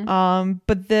 Mm-hmm.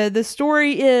 But the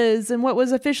story is, and what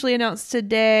was officially announced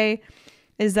today,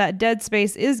 is that Dead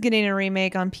Space is getting a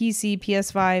remake on PC,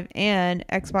 PS5, and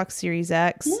Xbox Series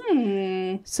X.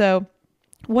 So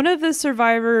one of the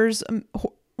Survivor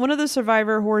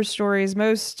horror stories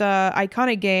most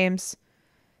iconic games.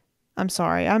 I'm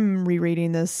sorry, I'm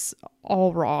rereading this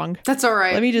all wrong. That's all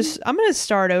right. I'm going to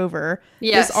start over.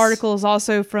 Yes. This article is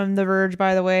also from The Verge,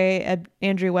 by the way.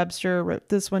 Andrew Webster wrote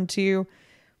this one too.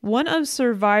 One of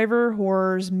Survivor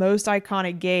Horror's most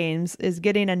iconic games is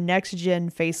getting a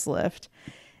next-gen facelift.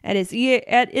 At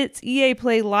its EA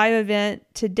Play Live event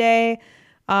today,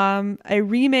 a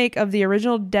remake of the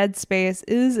original Dead Space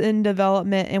is in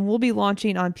development and will be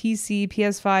launching on PC,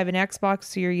 PS5, and Xbox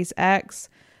Series X.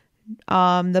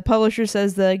 The publisher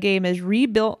says the game is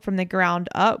rebuilt from the ground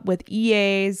up with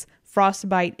EA's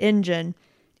Frostbite engine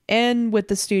and with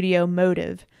the studio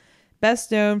motive.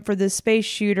 Best known for the space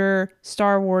shooter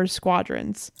Star Wars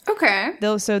Squadrons. Okay.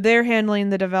 So they're handling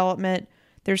the development.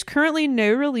 There's currently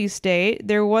no release date.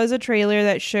 There was a trailer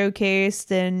that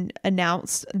showcased and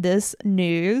announced this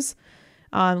news.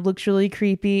 Looks really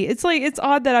creepy. It's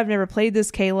odd that I've never played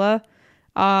this, Kayla.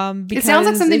 It sounds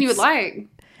like something you would like.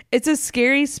 It's a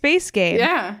scary space game.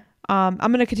 Yeah. I'm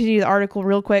going to continue the article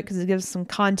real quick because it gives some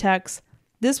context.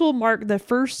 This will mark the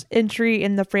first entry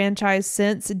in the franchise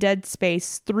since Dead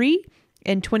Space 3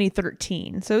 in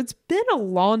 2013. So it's been a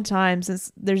long time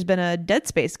since there's been a Dead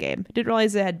Space game. I didn't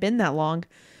realize it had been that long.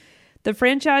 The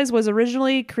franchise was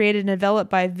originally created and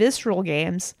developed by Visceral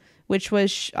Games, which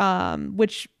was, I'll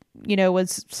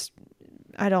use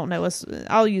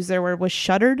their word, was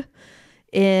shuttered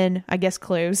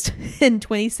closed in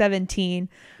 2017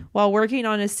 while working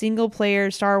on a single player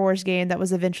Star Wars game that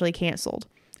was eventually canceled.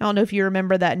 I don't know if you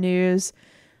remember that news.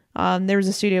 There was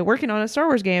a studio working on a Star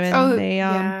Wars game,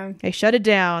 and they shut it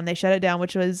down. They shut it down,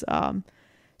 which was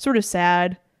sort of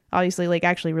sad. Obviously, like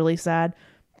actually really sad.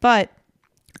 But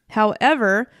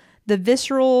however, the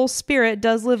visceral spirit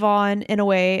does live on in a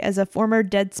way, as a former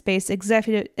Dead Space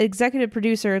executive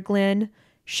producer, Glenn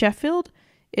Sheffield,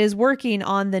 is working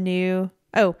on the new.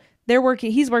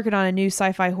 He's working on a new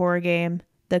sci-fi horror game,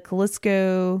 the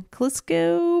Callisto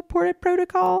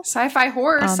Protocol. Sci-fi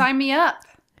horror, sign me up.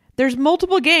 There's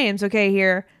multiple games. Okay,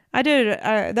 here. I did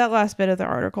that last bit of the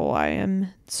article. I am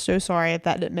so sorry if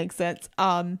that didn't make sense.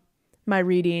 My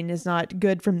reading is not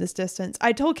good from this distance.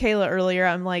 I told Kayla earlier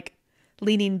I'm like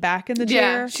leaning back in the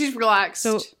chair. Yeah, she's relaxed.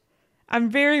 So I'm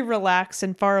very relaxed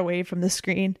and far away from the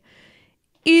screen.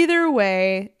 Either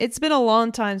way, it's been a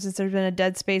long time since there's been a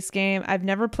Dead Space game. I've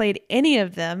never played any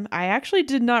of them. I actually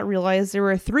did not realize there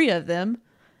were 3 of them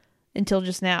until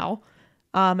just now.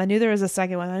 I knew there was a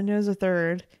second one. I knew there was a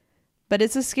third. But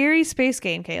it's a scary space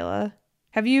game, Kayla.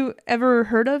 Have you ever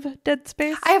heard of Dead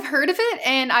Space? I have heard of it,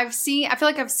 and I feel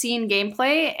like I've seen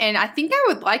gameplay, and I think I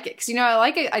would like it, because, I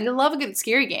like it. I love a good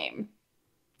scary game.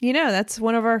 That's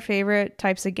one of our favorite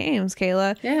types of games,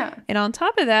 Kayla. Yeah. And on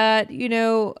top of that,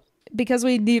 because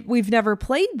we've never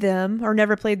played them, or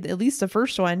never played at least the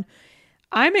first one,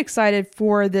 I'm excited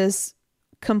for this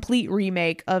complete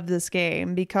remake of this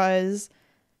game, because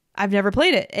I've never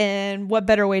played it, and what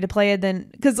better way to play it than,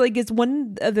 because like it's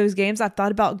one of those games I've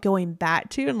thought about going back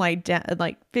to and like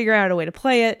figure out a way to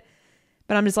play it,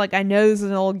 but I'm just like, I know this is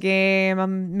an old game, I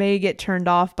may get turned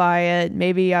off by it,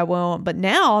 maybe I won't, but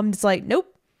now I'm just like,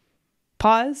 nope,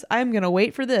 pause, I'm gonna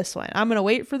wait for this one, I'm gonna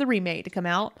wait for the remake to come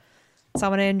out, so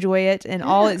I'm gonna enjoy it in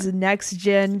all its next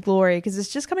gen glory, because it's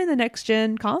just coming to next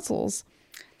gen consoles.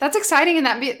 That's exciting, and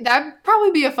that'd probably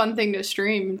be a fun thing to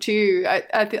stream too.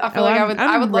 I feel like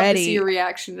I would love to see a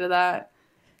reaction to that,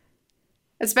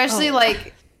 especially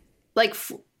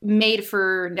made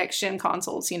for next gen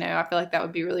consoles. I feel like that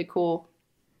would be really cool,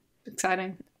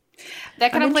 exciting.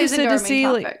 That kind of plays into our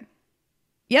main topic.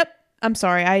 Yep. I'm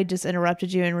sorry, I just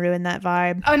interrupted you and ruined that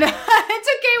vibe. Oh no, it's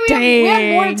okay. We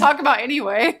have more to talk about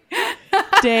anyway.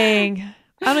 Dang,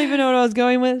 I don't even know what I was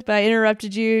going with, but I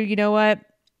interrupted you. You know what?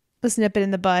 Let's nip it in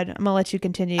the bud. I'm gonna let you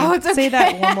continue. Oh, it's okay. Say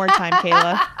that one more time,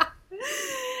 Kayla.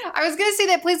 I was gonna say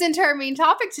that plays into our main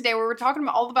topic today, where we're talking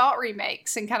all about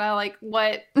remakes and kind of like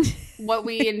what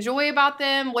we enjoy about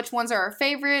them, which ones are our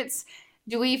favorites.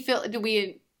 Do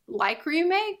we like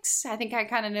remakes? I think I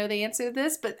kind of know the answer to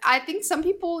this, but I think some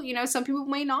people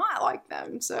may not like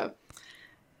them. So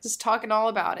just talking all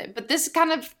about it. But this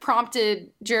kind of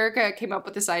prompted, Jerica came up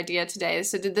with this idea today.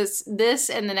 So did this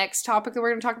and the next topic that we're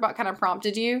going to talk about kind of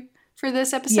prompted you for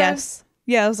this episode? Yes.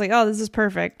 Yeah, I was like, oh, this is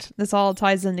perfect. This all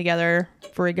ties in together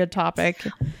for a good topic.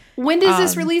 When does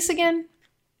this release again?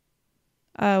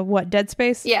 What, Dead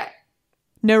Space? Yeah.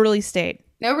 No release date.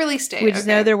 No release date. We just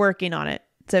know they're working on it.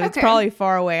 So it's probably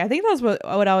far away. I think that's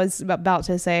what I was about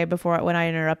to say when I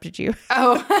interrupted you.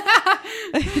 Oh.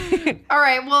 All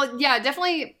right. Well, yeah,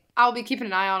 definitely I'll be keeping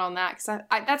an eye on that, because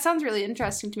that sounds really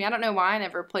interesting to me. I don't know why I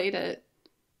never played it,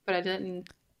 but I didn't.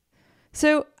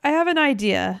 So I have an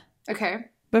idea. Okay.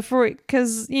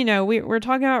 Because, we're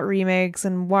talking about remakes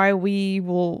and why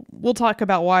we'll talk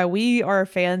about why we are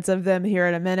fans of them here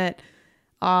in a minute.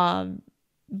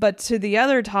 But to the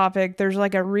other topic, there's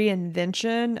like a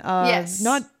reinvention of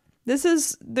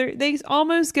they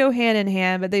almost go hand in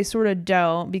hand, but they sort of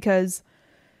don't, because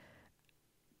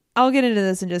I'll get into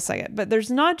this in just a second, but there's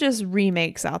not just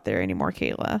remakes out there anymore,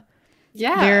 Kayla.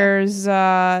 Yeah. There's,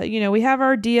 we have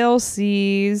our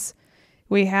DLCs,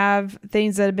 we have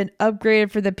things that have been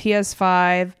upgraded for the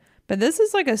PS5, but this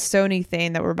is like a Sony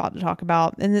thing that we're about to talk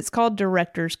about, and it's called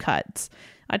Director's Cuts.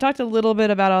 I talked a little bit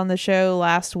about it on the show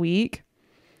last week,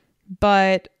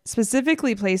 but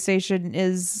specifically PlayStation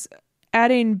is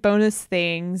adding bonus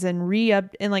things and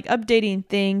updating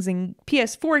things in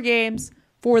PS4 games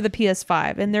for the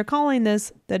PS5, and they're calling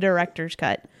this the Director's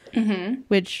Cut. Mm-hmm.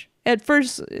 Which at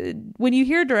first, when you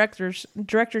hear Director's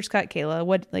Cut, Kayla,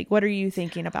 what are you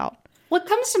thinking about? What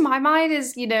comes to my mind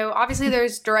is, obviously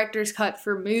there's Director's Cut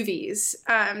for movies.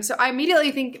 So I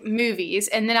immediately think movies,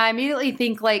 and then I immediately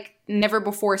think like never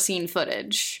before seen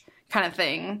footage kind of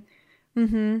thing.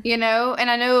 Mm-hmm. And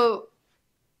I know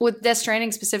with Death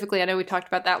Stranding specifically, I know we talked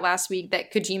about that last week,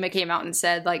 that Kojima came out and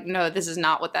said like, no, this is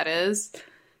not what that is.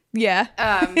 Yeah.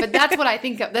 But that's what I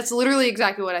think of. That's literally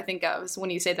exactly what I think of when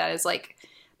you say that, is like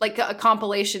a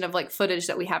compilation of like footage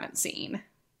that we haven't seen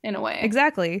in a way.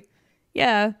 Exactly.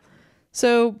 Yeah.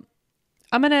 So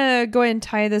I'm going to go ahead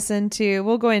and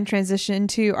we'll go ahead and transition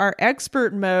to our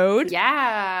expert mode.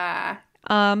 Yeah.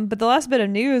 But the last bit of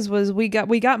news was we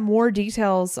got more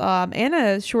details and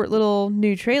a short little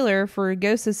new trailer for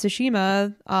Ghost of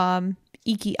Tsushima,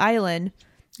 Iki Island.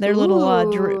 Their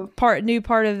little new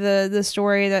part of the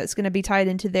story that's going to be tied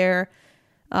into their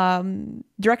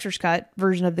director's cut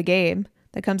version of the game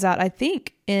that comes out. I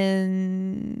think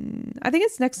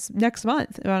it's next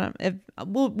month.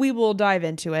 We will dive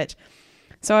into it.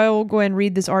 So I will go ahead and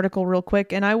read this article real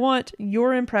quick, and I want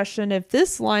your impression if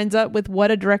this lines up with what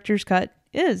a director's cut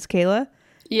is, Kayla.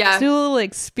 Yeah. Let's do a little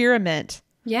experiment.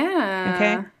 Yeah.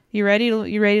 Okay. You ready?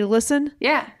 You ready to listen?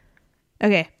 Yeah.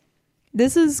 Okay.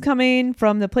 This is coming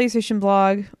from the PlayStation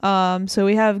blog. So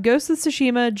we have Ghost of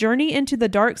Tsushima: Journey into the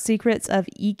Dark Secrets of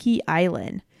Iki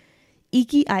Island.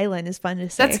 Iki Island is fun to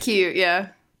say. That's cute, yeah.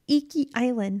 Iki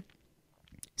Island.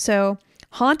 So,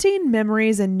 haunting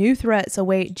memories and new threats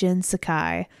await Jin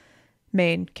Sakai,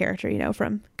 main character,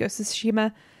 from Ghost of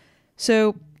Tsushima.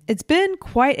 So, it's been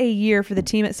quite a year for the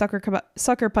team at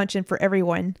Sucker Punch and for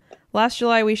everyone. Last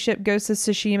July, we shipped Ghost of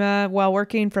Tsushima while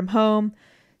working from home.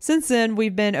 Since then,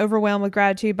 we've been overwhelmed with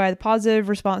gratitude by the positive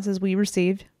responses we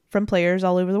received from players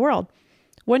all over the world.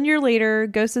 1 year later,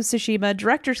 Ghost of Tsushima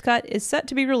Director's Cut is set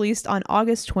to be released on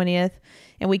August 20th,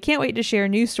 and we can't wait to share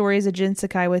new stories of Jin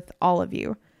Sakai with all of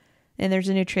you. And there's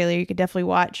a new trailer you could definitely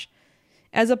watch.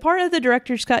 As a part of the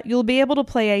Director's Cut, you'll be able to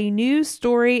play a new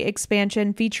story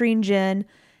expansion featuring Jin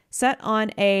set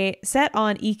on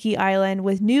Iki Island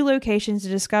with new locations to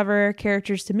discover,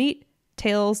 characters to meet,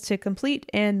 tales to complete,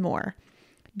 and more.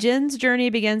 Jin's journey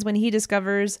begins when he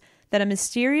discovers that a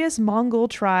mysterious Mongol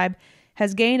tribe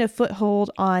has gained a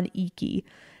foothold on Iki.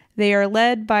 They are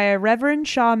led by a reverend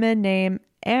shaman named...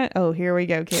 here we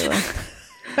go, Kayla.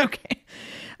 Okay.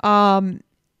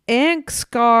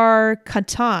 Angskar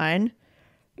Khatan,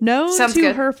 known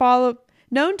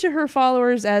to her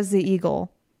followers as the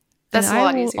Eagle. That's a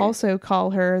lot easier. I will also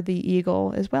call her the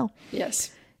Eagle as well.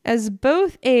 Yes. As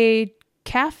both a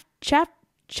Chatan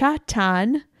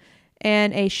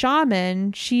and a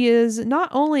shaman, she is not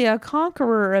only a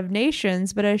conqueror of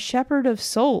nations, but a shepherd of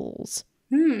souls.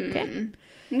 Okay.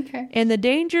 And the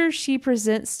danger she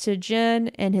presents to Jin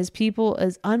and his people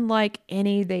is unlike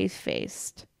any they've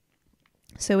faced.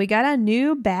 So we got a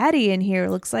new baddie in here.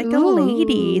 Looks like a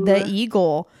lady, the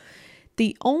Eagle.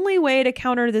 The only way to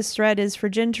counter this threat is for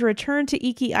Jin to return to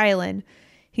Iki Island.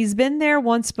 He's been there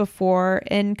once before,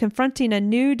 and confronting a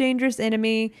new dangerous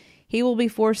enemy, he will be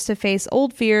forced to face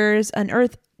old fears,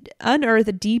 unearth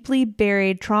deeply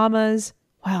buried traumas.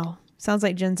 Wow. Sounds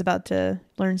like Jin's about to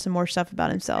learn some more stuff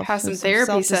about himself. Have some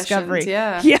therapy sessions,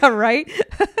 yeah. Yeah, right?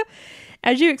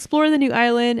 As you explore the new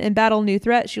island and battle new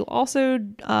threats, you'll also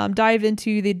dive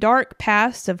into the dark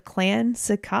past of Clan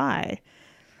Sakai.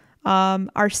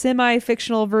 Our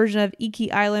semi-fictional version of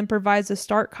Iki Island provides a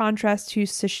stark contrast to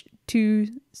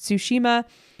Tsushima.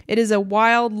 It is a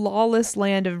wild, lawless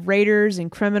land of raiders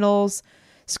and criminals,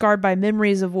 scarred by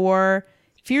memories of war,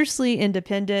 fiercely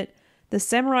independent. The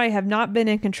samurai have not been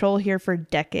in control here for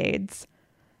decades.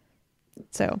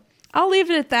 So I'll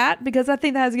leave it at that because I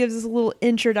think that gives us a little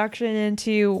introduction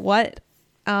into what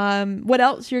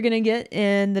else you're going to get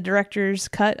in the director's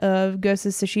cut of Ghost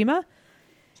of Tsushima.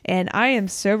 And I am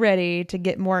so ready to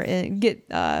get my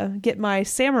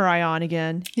samurai on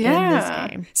again in this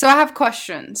game. So I have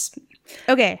questions.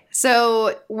 Okay.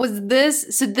 So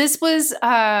this was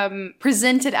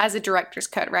presented as a director's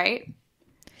cut, right?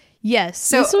 Yes.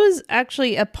 So this was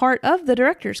actually a part of the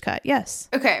director's cut. Yes.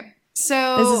 Okay.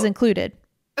 So this is included.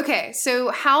 Okay. So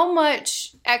how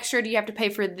much extra do you have to pay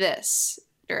for this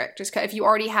director's cut if you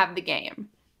already have the game?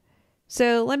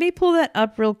 So let me pull that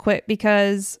up real quick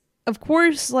because, of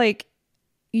course,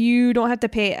 you don't have to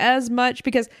pay as much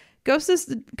because Ghost of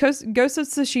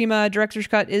Tsushima Director's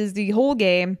Cut is the whole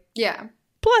game. Yeah.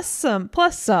 Plus some,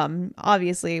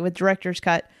 obviously, with Director's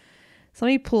Cut. So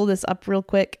let me pull this up real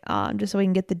quick, just so we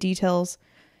can get the details.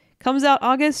 Comes out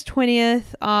August 20th.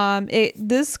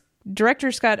 This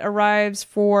Director's Cut arrives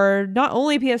for not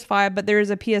only PS5, but there is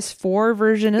a PS4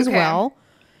 version as well.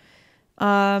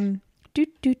 Where's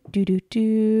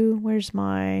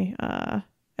my...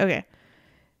 Okay.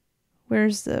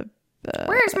 Where's my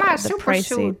super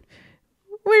suit?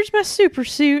 Where's my super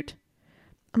suit?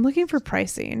 I'm looking for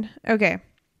pricing. Okay.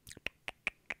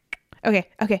 I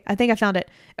think I found it.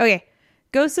 Okay.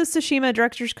 Ghost of Tsushima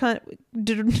Director's Cut.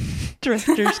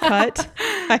 Director's Cut.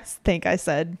 I think I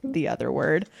said the other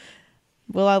word.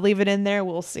 Will I leave it in there?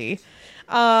 We'll see.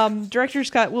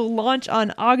 Director's Cut will launch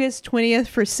on August 20th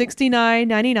for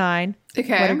 $69.99.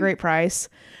 Okay. What a great price.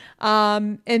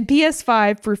 And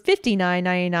PS5 for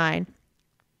 $59.99.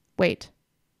 Wait.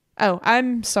 Oh,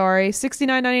 I'm sorry.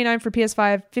 $69.99 for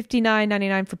PS5,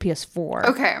 $59.99 for PS4.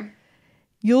 Okay.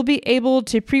 You'll be able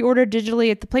to pre-order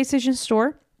digitally at the PlayStation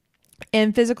Store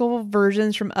and physical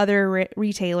versions from other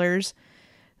retailers.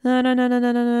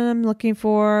 I'm looking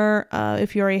for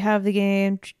if you already have the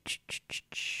game.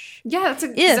 Yeah,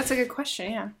 that's a good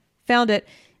question. Yeah. Found it.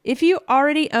 If you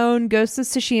already own Ghost of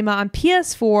Tsushima on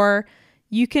PS4,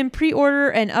 you can pre-order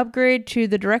an upgrade to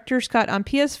the Director's Cut on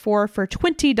PS4 for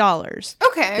 $20.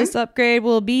 Okay. This upgrade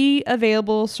will be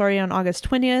available starting on August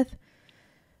 20th.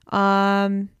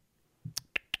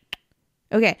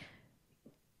 Okay.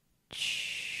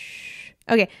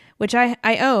 Okay, which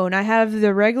I own. I have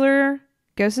the regular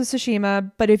Ghost of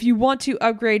Tsushima, but if you want to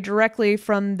upgrade directly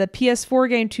from the PS4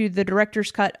 game to the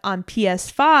Director's Cut on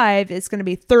PS5, it's going to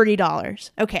be $30.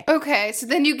 Okay. Okay, so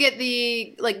then you get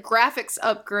the like graphics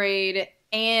upgrade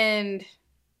and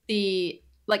the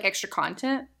like extra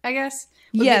content, I guess.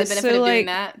 Yes, be the benefit of doing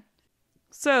that.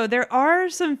 So there are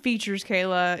some features,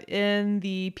 Kayla, in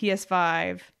the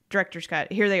PS5 Director's Cut.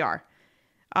 Here they are.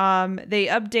 They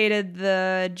updated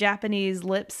the Japanese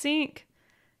lip sync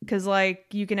because, like,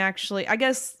 you can actually, I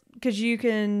guess, because you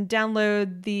can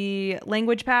download the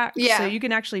language pack, so you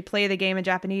can actually play the game in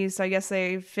Japanese. So I guess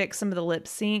they fixed some of the lip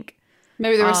sync.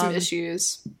 Maybe there were some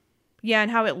issues. Yeah,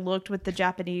 and how it looked with the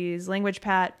Japanese language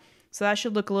pack. So that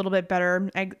should look a little bit better.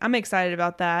 I'm excited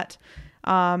about that.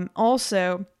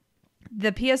 Also,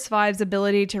 the PS5's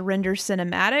ability to render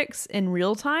cinematics in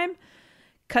real time.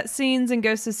 Cutscenes in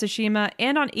Ghost of Tsushima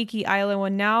and on Iki Island will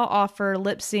now offer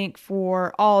lip sync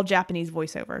for all Japanese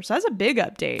voiceover. So that's a big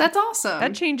update. That's awesome.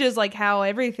 That changes like how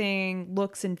everything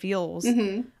looks and feels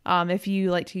if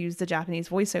you like to use the Japanese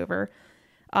voiceover.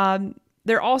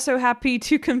 They're also happy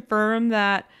to confirm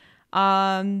that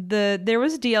there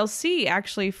was DLC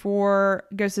actually for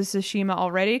Ghost of Tsushima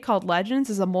already called Legends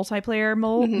as a multiplayer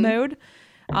mode.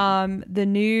 The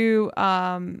new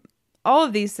all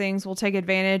of these things will take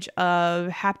advantage of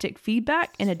haptic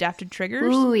feedback and adaptive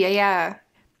triggers. Ooh, yeah.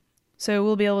 So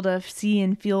we'll be able to see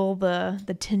and feel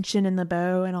the tension in the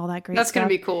bow and all that great stuff. That's going to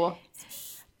be cool.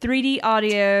 3D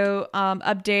audio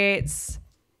updates,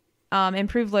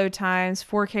 improved load times,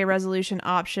 4K resolution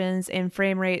options, and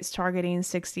frame rates targeting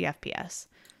 60 FPS.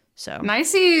 So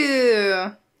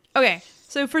nicey. Okay.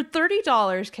 So for $30,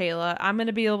 Kayla, I'm going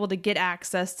to be able to get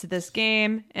access to this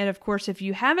game. And of course, if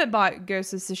you haven't bought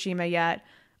Ghost of Tsushima yet,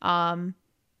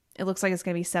 it looks like it's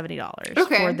going to be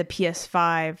 $70 for the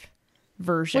PS5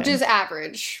 version. Which is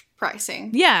average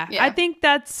pricing. Yeah. I think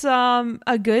that's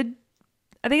a good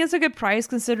price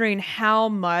considering how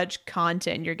much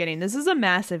content you're getting. This is a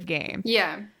massive game.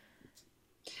 Yeah.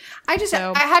 I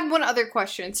had one other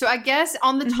question. So I guess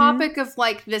on the topic of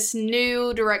like this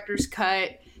new director's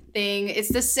cut thing, it's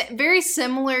this very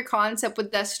similar concept with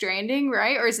Death Stranding,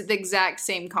 right? Or is it the exact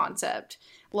same concept?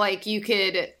 Like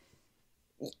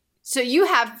so you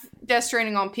have Death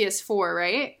Stranding on PS4,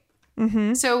 right?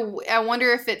 Mm-hmm. So I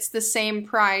wonder if it's the same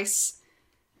price.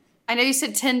 I know you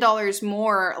said $10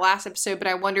 more last episode, but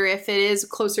I wonder if it is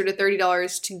closer to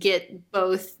 $30 to get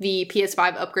both the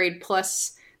PS5 upgrade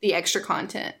plus the extra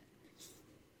content.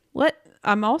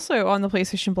 I'm also on the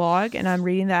PlayStation blog, and I'm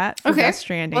reading that for Death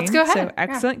Stranding. Let's go ahead.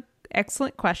 So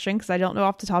excellent question, because I don't know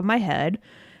off the top of my head.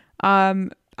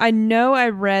 I know I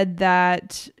read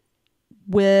that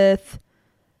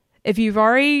if you've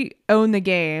already owned the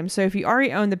game, so if you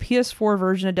already own the PS4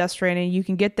 version of Death Stranding, you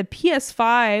can get the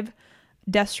PS5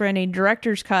 Death Stranding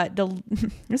Director's Cut.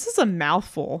 This is a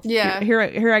mouthful. Yeah.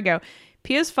 Here I go.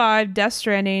 PS5 Death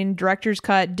Stranding Director's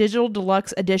Cut Digital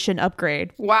Deluxe Edition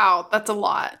upgrade. Wow, that's a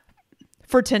lot.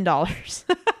 For $10.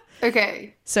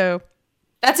 Okay. So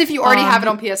that's if you already have it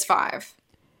on PS5.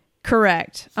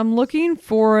 Correct. I'm looking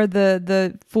for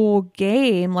the full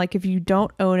game, like if you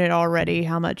don't own it already,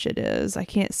 how much it is. I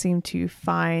can't seem to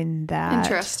find that.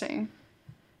 Interesting.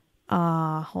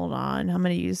 Hold on. I'm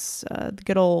going to use the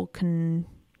good old Command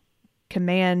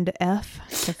F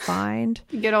to find.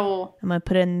 Good old. I'm going to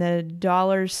put in the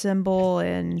dollar symbol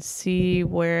and see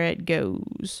where it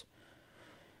goes.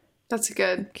 That's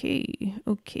good. Okay.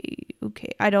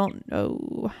 I don't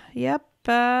know. Yep.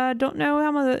 Don't know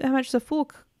how much the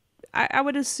full. I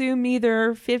would assume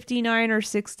either $59 or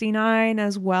 $69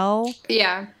 as well.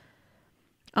 Yeah.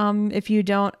 If you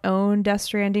don't own Death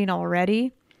Stranding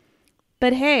already,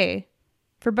 but hey,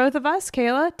 for both of us,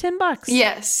 Kayla, $10.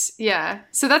 Yes. Yeah.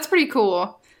 So that's pretty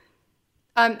cool.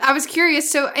 I was curious.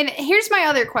 So, and here's my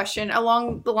other question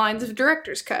along the lines of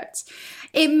director's cuts.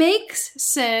 It makes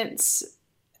sense.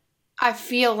 I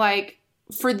feel like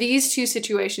for these two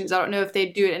situations, I don't know if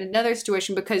they'd do it in another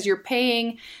situation because you're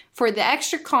paying for the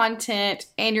extra content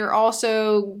and you're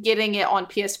also getting it on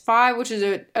PS5, which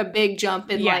is a big jump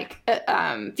in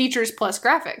features plus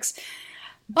graphics.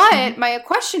 But my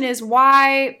question is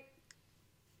why,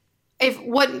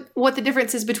 what the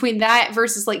difference is between that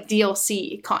versus like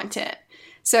DLC content.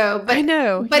 So, but I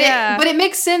know, but it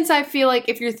makes sense. I feel like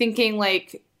if you're thinking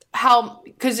like how,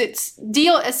 because it's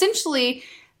essentially,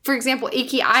 for example,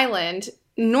 Iki Island.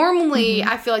 Normally,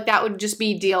 I feel like that would just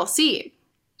be DLC.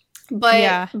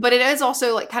 But it is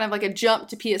also like kind of like a jump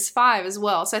to PS5 as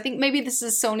well. So I think maybe this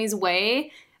is Sony's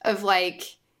way of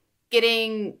like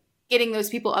getting those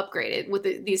people upgraded with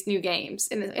these new games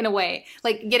in a way,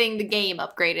 like getting the game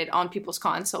upgraded on people's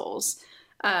consoles,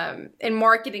 and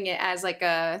marketing it as like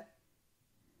a.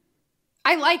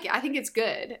 I like it. I think it's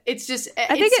good. It's just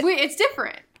it's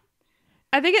different.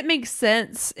 I think it makes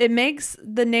sense. It makes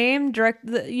the name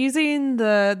using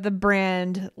the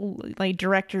brand like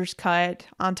Director's Cut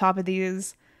on top of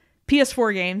these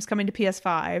PS4 games coming to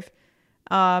PS5.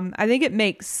 I think it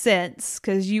makes sense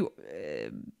because you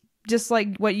just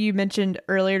like what you mentioned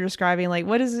earlier, describing like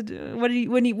what is it? What do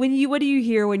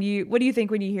you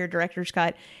think when you hear Director's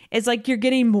Cut? It's like you're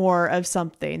getting more of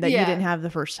something that you didn't have the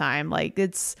first time. Like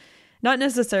it's not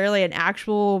necessarily an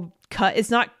actual cut.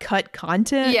 It's not cut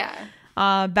content. Yeah.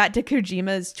 Back to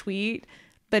Kojima's tweet,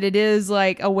 but it is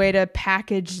like a way to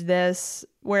package this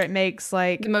where it makes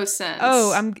like the most sense.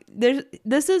 Oh,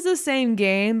 this is the same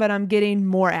game, but I'm getting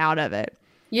more out of it.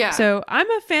 Yeah. So I'm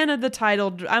a fan of the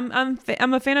title. I'm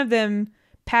a fan of them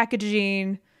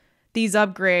packaging these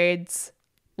upgrades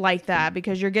like that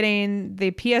because you're getting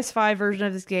the PS5 version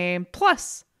of this game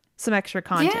plus some extra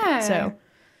content. Yeah. So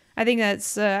I think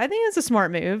that's a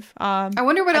smart move. I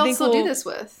wonder what else they'll do this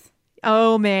with.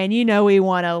 Oh man, we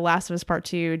want a Last of Us Part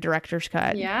 2 director's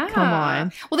cut. Yeah. Come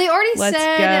on. Well, they already Let's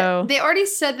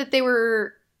said that they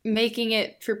were making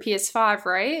it for PS5,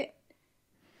 right?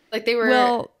 Like they were.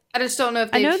 Well, I just don't know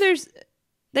if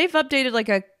they've updated like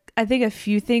I think a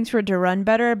few things for it to run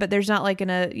better, but there's not like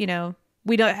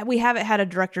we haven't had a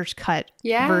director's cut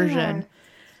version.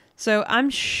 So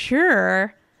I'm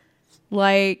sure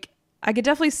like I could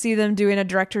definitely see them doing a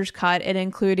director's cut and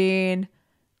including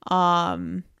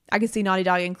I could see Naughty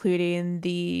Dog including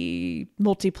the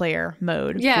multiplayer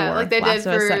mode. Yeah, like they did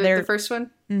for the first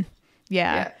one.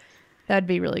 Yeah. That'd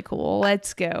be really cool.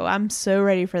 Let's go. I'm so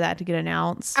ready for that to get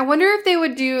announced. I wonder if they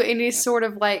would do any sort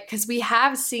of like, because we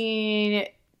have seen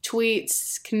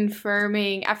tweets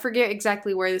confirming, I forget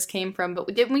exactly where this came from,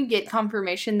 but didn't we get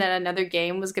confirmation that another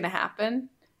game was going to happen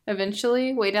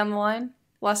eventually, way down the line?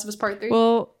 Last of Us Part 3?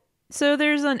 Well, so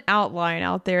there's an outline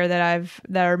out there that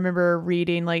I remember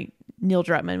reading, like, Neil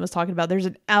Druckmann was talking about. There's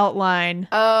an outline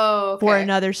for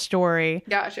another story.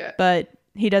 Gotcha. But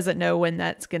he doesn't know when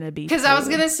that's going to be. Because I was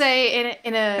going to say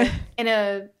in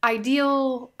a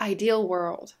ideal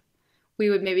world,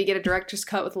 we would maybe get a director's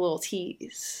cut with a little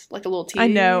tease, like a little tease. I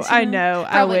know.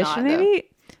 I wish not, maybe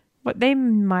but they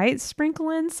might sprinkle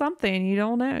in something. You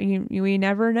don't know. We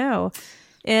never know.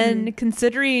 And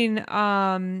considering,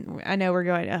 I know we're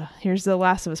going, here's the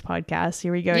Last of Us podcast.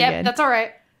 Here we go again. Yep, that's all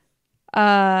right.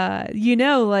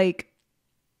 Like,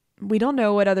 we don't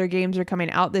know what other games are coming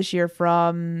out this year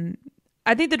from.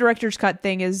 I think the director's cut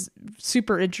thing is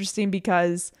super interesting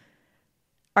because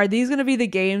are these going to be the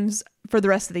games for the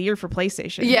rest of the year for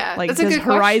PlayStation? Yeah, like, that's a does good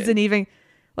Horizon question. even,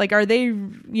 like, are they,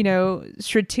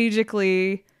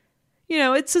 strategically,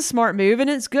 it's a smart move and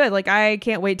it's good. Like, I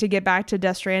can't wait to get back to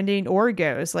Death Stranding or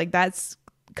Ghost. Like, that's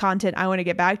content I want to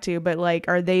get back to, but like,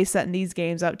 are they setting these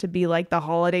games up to be like the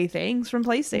holiday things from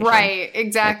PlayStation? Right,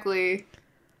 exactly.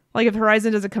 Like if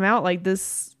Horizon doesn't come out, like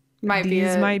these might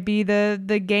be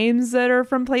the games that are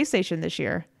from PlayStation this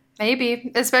year.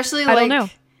 Maybe, especially I don't know.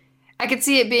 I could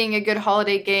see it being a good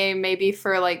holiday game, maybe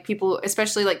for like people,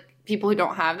 especially like people who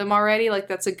don't have them already. Like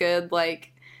that's a good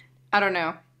like, I don't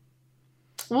know.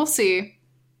 We'll see.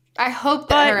 I hope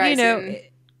that Horizon.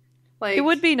 Like, it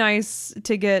would be nice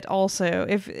to get also,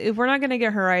 if we're not going to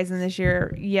get Horizon this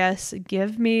year, yes,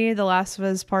 give me The Last of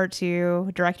Us Part 2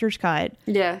 director's cut.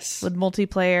 Yes. With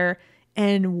multiplayer.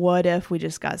 And what if we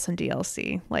just got some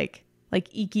DLC? Like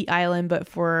Iki Island, but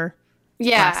for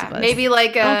Last of Us. Maybe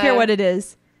like I don't care what it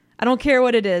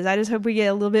is. I just hope we get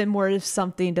a little bit more of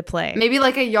something to play. Maybe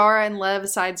like a Yara and Lev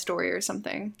side story or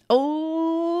something.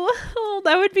 Oh,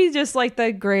 that would be just like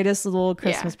the greatest little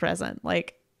Christmas present.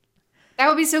 Like, that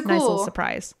would be so cool. Nice little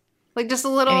surprise. Like just a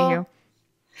little. Anywho.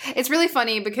 It's really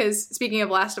funny because speaking of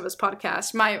Last of Us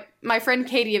podcast, my friend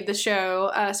Katie of the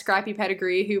show, Scrappy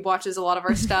Pedigree, who watches a lot of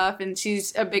our stuff and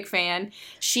she's a big fan.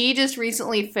 She just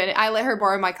recently I let her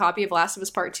borrow my copy of Last of Us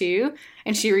Part 2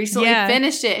 and she recently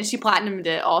finished it and she platinumed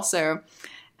it also.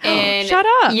 And shut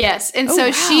up. Yes. And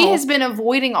she has been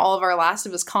avoiding all of our Last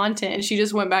of Us content and she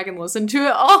just went back and listened to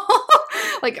it all.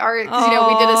 Like we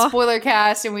did a spoiler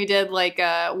cast and we did like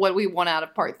what we want out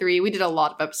of part 3. We did a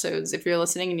lot of episodes if you're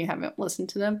listening and you haven't listened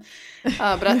to them.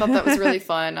 But I thought that was really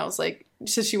fun. I was like,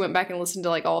 so she went back and listened to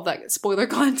like all of that spoiler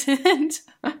content.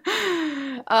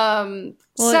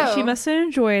 So she must have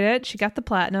enjoyed it. She got the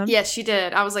platinum. Yes, she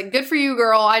did. I was like, good for you,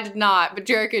 girl. I did not, but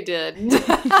Jerica did.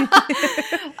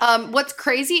 What's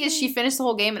crazy is she finished the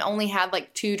whole game and only had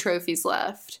like 2 trophies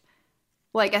left.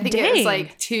 Like, I think it was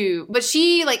like 2. But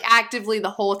she, like, actively the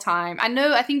whole time.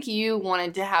 I think you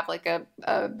wanted to have, like,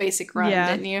 a basic run,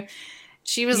 didn't you?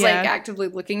 She was, like, actively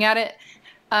looking at it.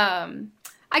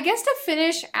 I guess to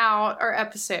finish out our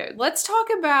episode, let's talk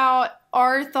about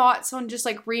our thoughts on just,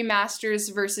 like,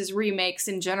 remasters versus remakes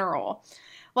in general.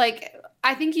 Like,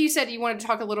 I think you said you wanted to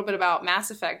talk a little bit about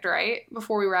Mass Effect, right?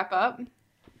 Before we wrap up.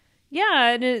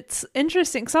 Yeah, and it's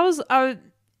interesting, because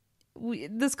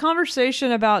this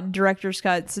conversation about director's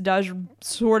cuts does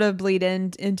sort of bleed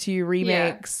into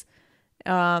remakes,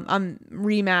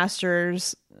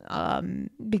 remasters,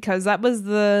 because that was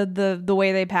the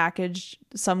way they packaged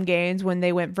some games when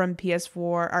they went from PS4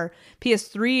 or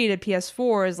PS3 to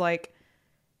PS4 is like,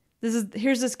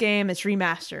 here's this game, it's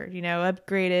remastered,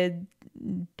 upgraded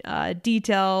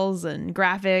details and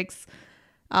graphics.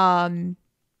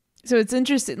 So it's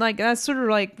interesting, like, that's sort of,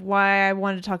 like, why I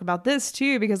wanted to talk about this,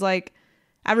 too, because, like,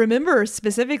 I remember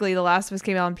specifically The Last of Us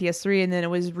came out on PS3, and then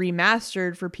it was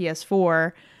remastered for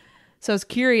PS4, so I was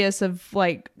curious of,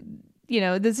 like,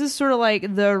 this is sort of, like,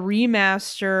 the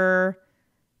remaster,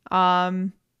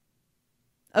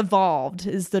 evolved,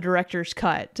 is the director's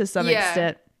cut, to some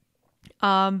extent.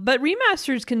 But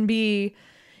remasters can be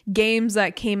games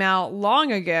that came out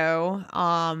long ago,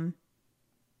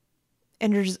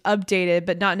 and are just updated,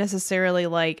 but not necessarily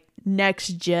like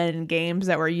next gen games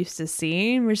that we're used to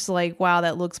seeing. We're just like, wow,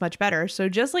 that looks much better. So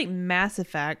just like Mass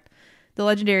Effect, the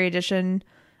Legendary Edition,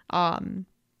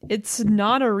 it's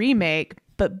not a remake,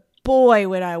 but boy,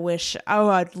 would I wish,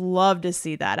 I'd love to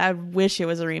see that. I wish it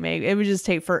was a remake. It would just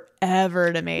take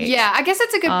forever to make. Yeah, I guess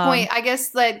that's a good point. I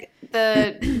guess like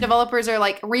the developers are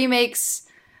like remakes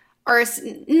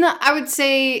I would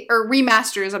say, or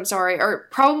remasters, I'm sorry, are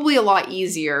probably a lot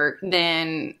easier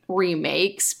than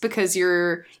remakes because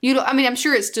I'm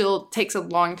sure it still takes a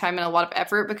long time and a lot of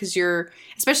effort because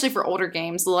especially for older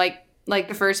games like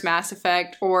the first Mass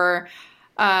Effect or,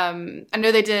 I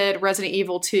know they did Resident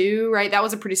Evil 2, right? That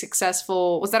was a pretty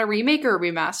successful, was that a remake or a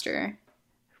remaster?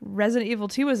 Resident Evil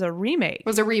 2 was a remake.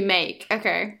 Was a remake,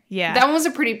 okay. Yeah. That one was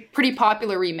a pretty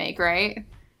popular remake, right?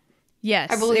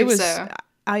 Yes. I believe so.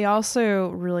 I also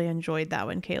really enjoyed that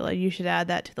one, Kayla. You should add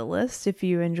that to the list if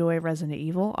you enjoy Resident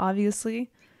Evil,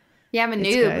 obviously. Yeah, I'm a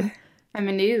noob.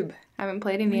 I haven't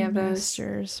played any of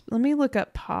those. Let me look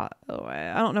up I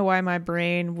don't know why my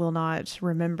brain will not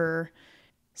remember.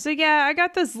 So yeah, I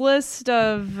got this list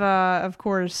of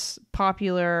course,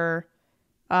 popular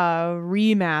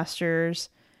remasters.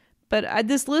 But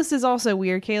this list is also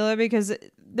weird, Kayla, because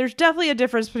there's definitely a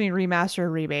difference between remaster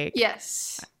and remake.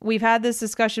 Yes. We've had this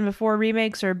discussion before.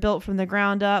 Remakes are built from the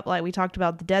ground up. Like we talked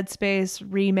about the Dead Space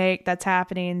remake that's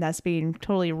happening. That's being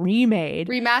totally remade.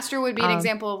 Remaster would be an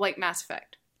example of like Mass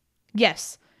Effect.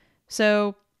 Yes.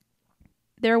 So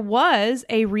there was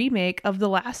a remake of The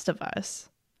Last of Us.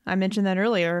 I mentioned that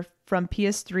earlier, from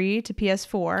PS3 to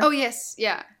PS4. Oh, yes.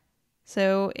 Yeah.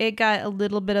 So it got a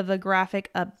little bit of a graphic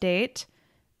update.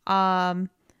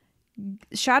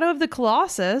 Shadow of the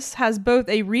Colossus has both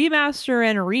a remaster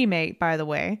and a remake, by the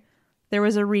way. There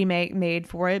was a remake made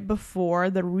for it before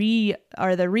the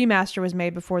remaster was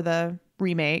made before the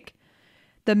remake.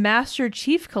 The Master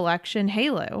Chief Collection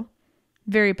Halo,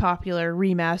 very popular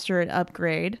remaster and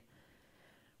upgrade,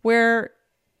 where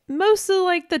most of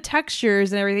like the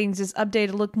textures and everything's just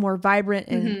updated to look more vibrant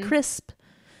and crisp.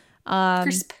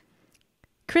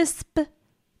 Crisp.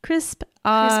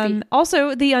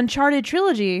 Also, the Uncharted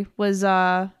trilogy was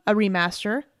a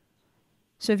remaster.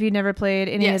 So if you've never played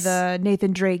any of the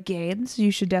Nathan Drake games,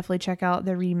 you should definitely check out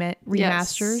the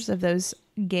remasters of those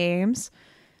games.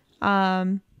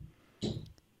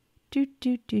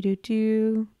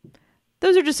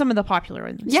 Those are just some of the popular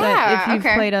ones. Yeah, if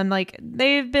you've played them, like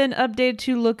they've been updated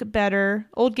to look better.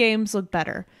 Old games look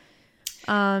better.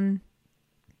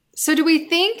 So do we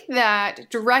think that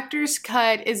director's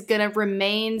cut is going to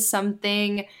remain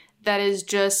something that is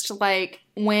just like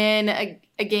when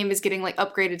a game is getting like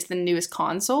upgraded to the newest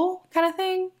console kind of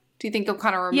thing? Do you think it'll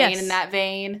kind of remain in that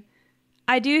vein?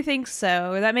 I do think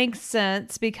so. That makes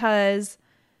sense because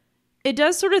it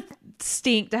does sort of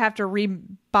stink to have to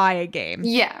buy a game.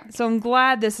 Yeah. So I'm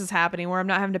glad this is happening where I'm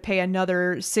not having to pay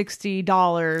another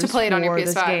 $60 to play it on your PS5.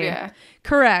 This game. Yeah.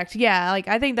 Correct. Yeah. Like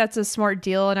I think that's a smart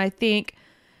deal, and I think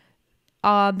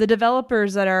the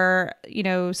developers that are,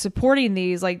 supporting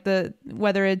these, like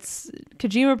whether it's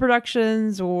Kojima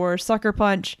Productions or Sucker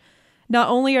Punch, not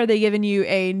only are they giving you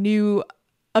a new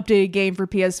updated game for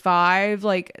PS5,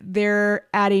 like they're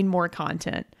adding more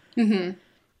content. Mm-hmm.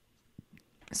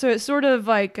 So it sort of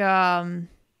like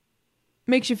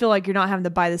makes you feel like you're not having to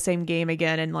buy the same game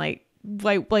again, and like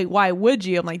why would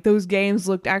you? I'm like, those games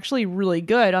looked actually really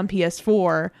good on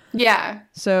PS4. Yeah.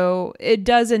 So it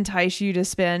does entice you to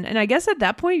spend, and I guess at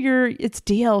that point it's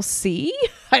DLC.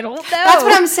 I don't know. That's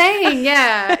what I'm saying.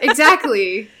 Yeah,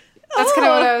 exactly. That's kind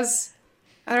of what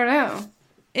I don't know.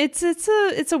 It's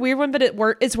a weird one, but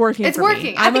it's working. It's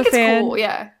working. I think it's cool.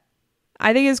 Yeah.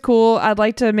 I think it's cool. I'd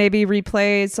like to maybe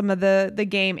replay some of the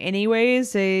game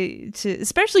anyways,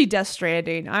 especially Death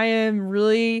Stranding. I am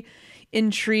really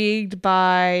intrigued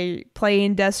by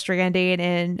playing Death Stranding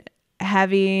and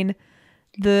having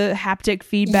the haptic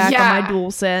feedback on my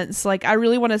DualSense. Like, I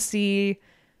really want to see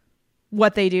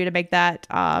what they do to make that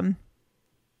come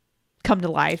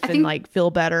to life and like feel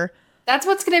better. That's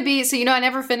what's going to be. So, I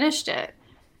never finished it.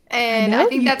 And I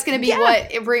think that's going to be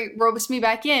what it ropes me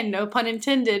back in. No pun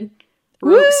intended.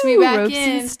 Ropes me back ropes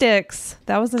in. And sticks.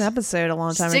 That was an episode a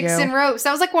long time ago. Sticks and ropes.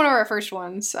 That was like one of our first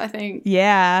ones, I think.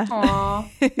 Yeah. Aw.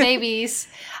 Maybes.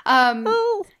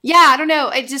 Yeah, I don't know.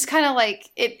 It just kind of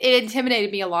like, it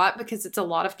intimidated me a lot because it's a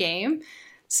lot of game.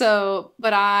 So,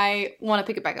 but I want to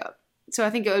pick it back up. So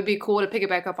I think it would be cool to pick it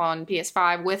back up on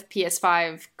PS5 with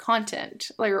PS5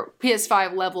 content, like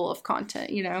PS5 level of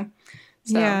content,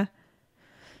 So, yeah.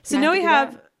 So now we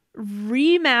have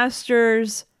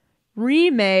remasters,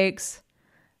 remakes,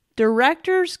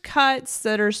 director's cuts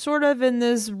that are sort of in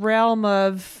this realm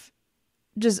of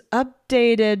just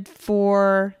updated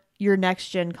for your next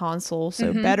gen console.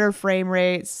 So better frame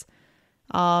rates,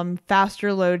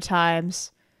 faster load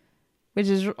times, which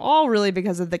is all really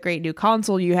because of the great new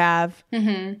console you have.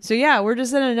 Mm-hmm. So yeah, we're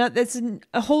just in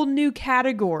a whole new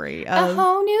category of a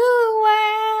whole new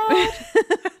world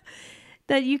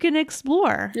that you can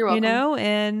explore, You're welcome.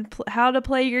 And how to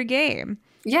play your game.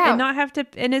 Yeah. And not have to,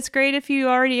 and it's great if you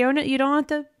already own it. You don't have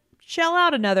to shell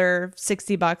out another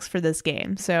 $60 for this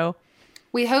game. So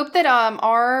we hope that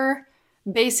our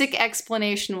basic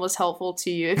explanation was helpful to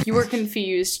you. If you were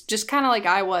confused, just kind of like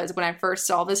I was when I first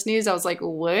saw this news, I was like,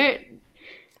 what?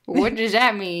 What does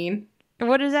that mean?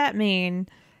 What does that mean?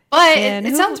 But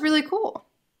it sounds really cool.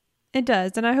 It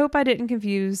does. And I hope I didn't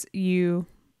confuse you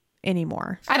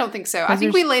anymore. I don't think so. I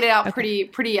think we laid it out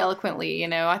pretty eloquently,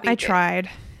 I think I tried.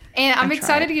 And I'm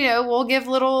excited, we'll give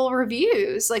little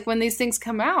reviews like when these things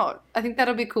come out. I think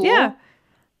that'll be cool. Yeah.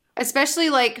 Especially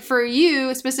like for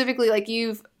you specifically, like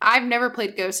I've never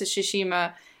played Ghost of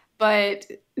Tsushima, but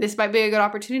this might be a good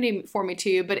opportunity for me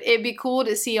too. But it'd be cool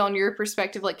to see on your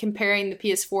perspective, like comparing the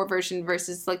PS4 version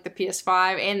versus like the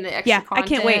PS5 and the extra content. I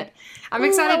can't wait. I'm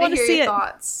excited to hear your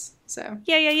thoughts. So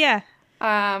yeah.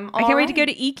 I can't wait to go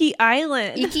to Iki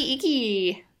Island.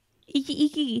 Iki.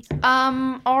 Iki.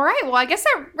 All right. Well, I guess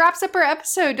that wraps up our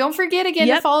episode. Don't forget again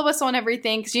to follow us on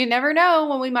everything because you never know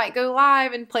when we might go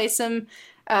live and play some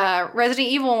Resident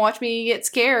Evil and watch me get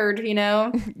scared,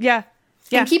 Yeah.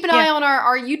 And keep an eye on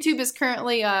our YouTube is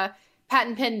currently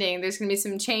patent pending. There's going to be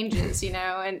some changes,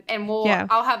 and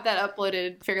I'll have that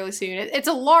uploaded fairly soon. It's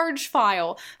a large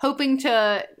file, hoping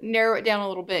to narrow it down a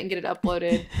little bit and get it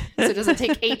uploaded so it doesn't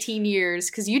take 18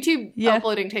 years because YouTube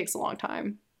uploading takes a long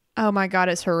time. Oh my God,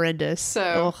 it's horrendous.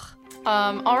 So,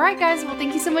 all right, guys. Well,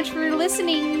 thank you so much for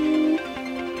listening.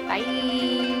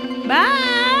 Bye.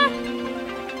 Bye.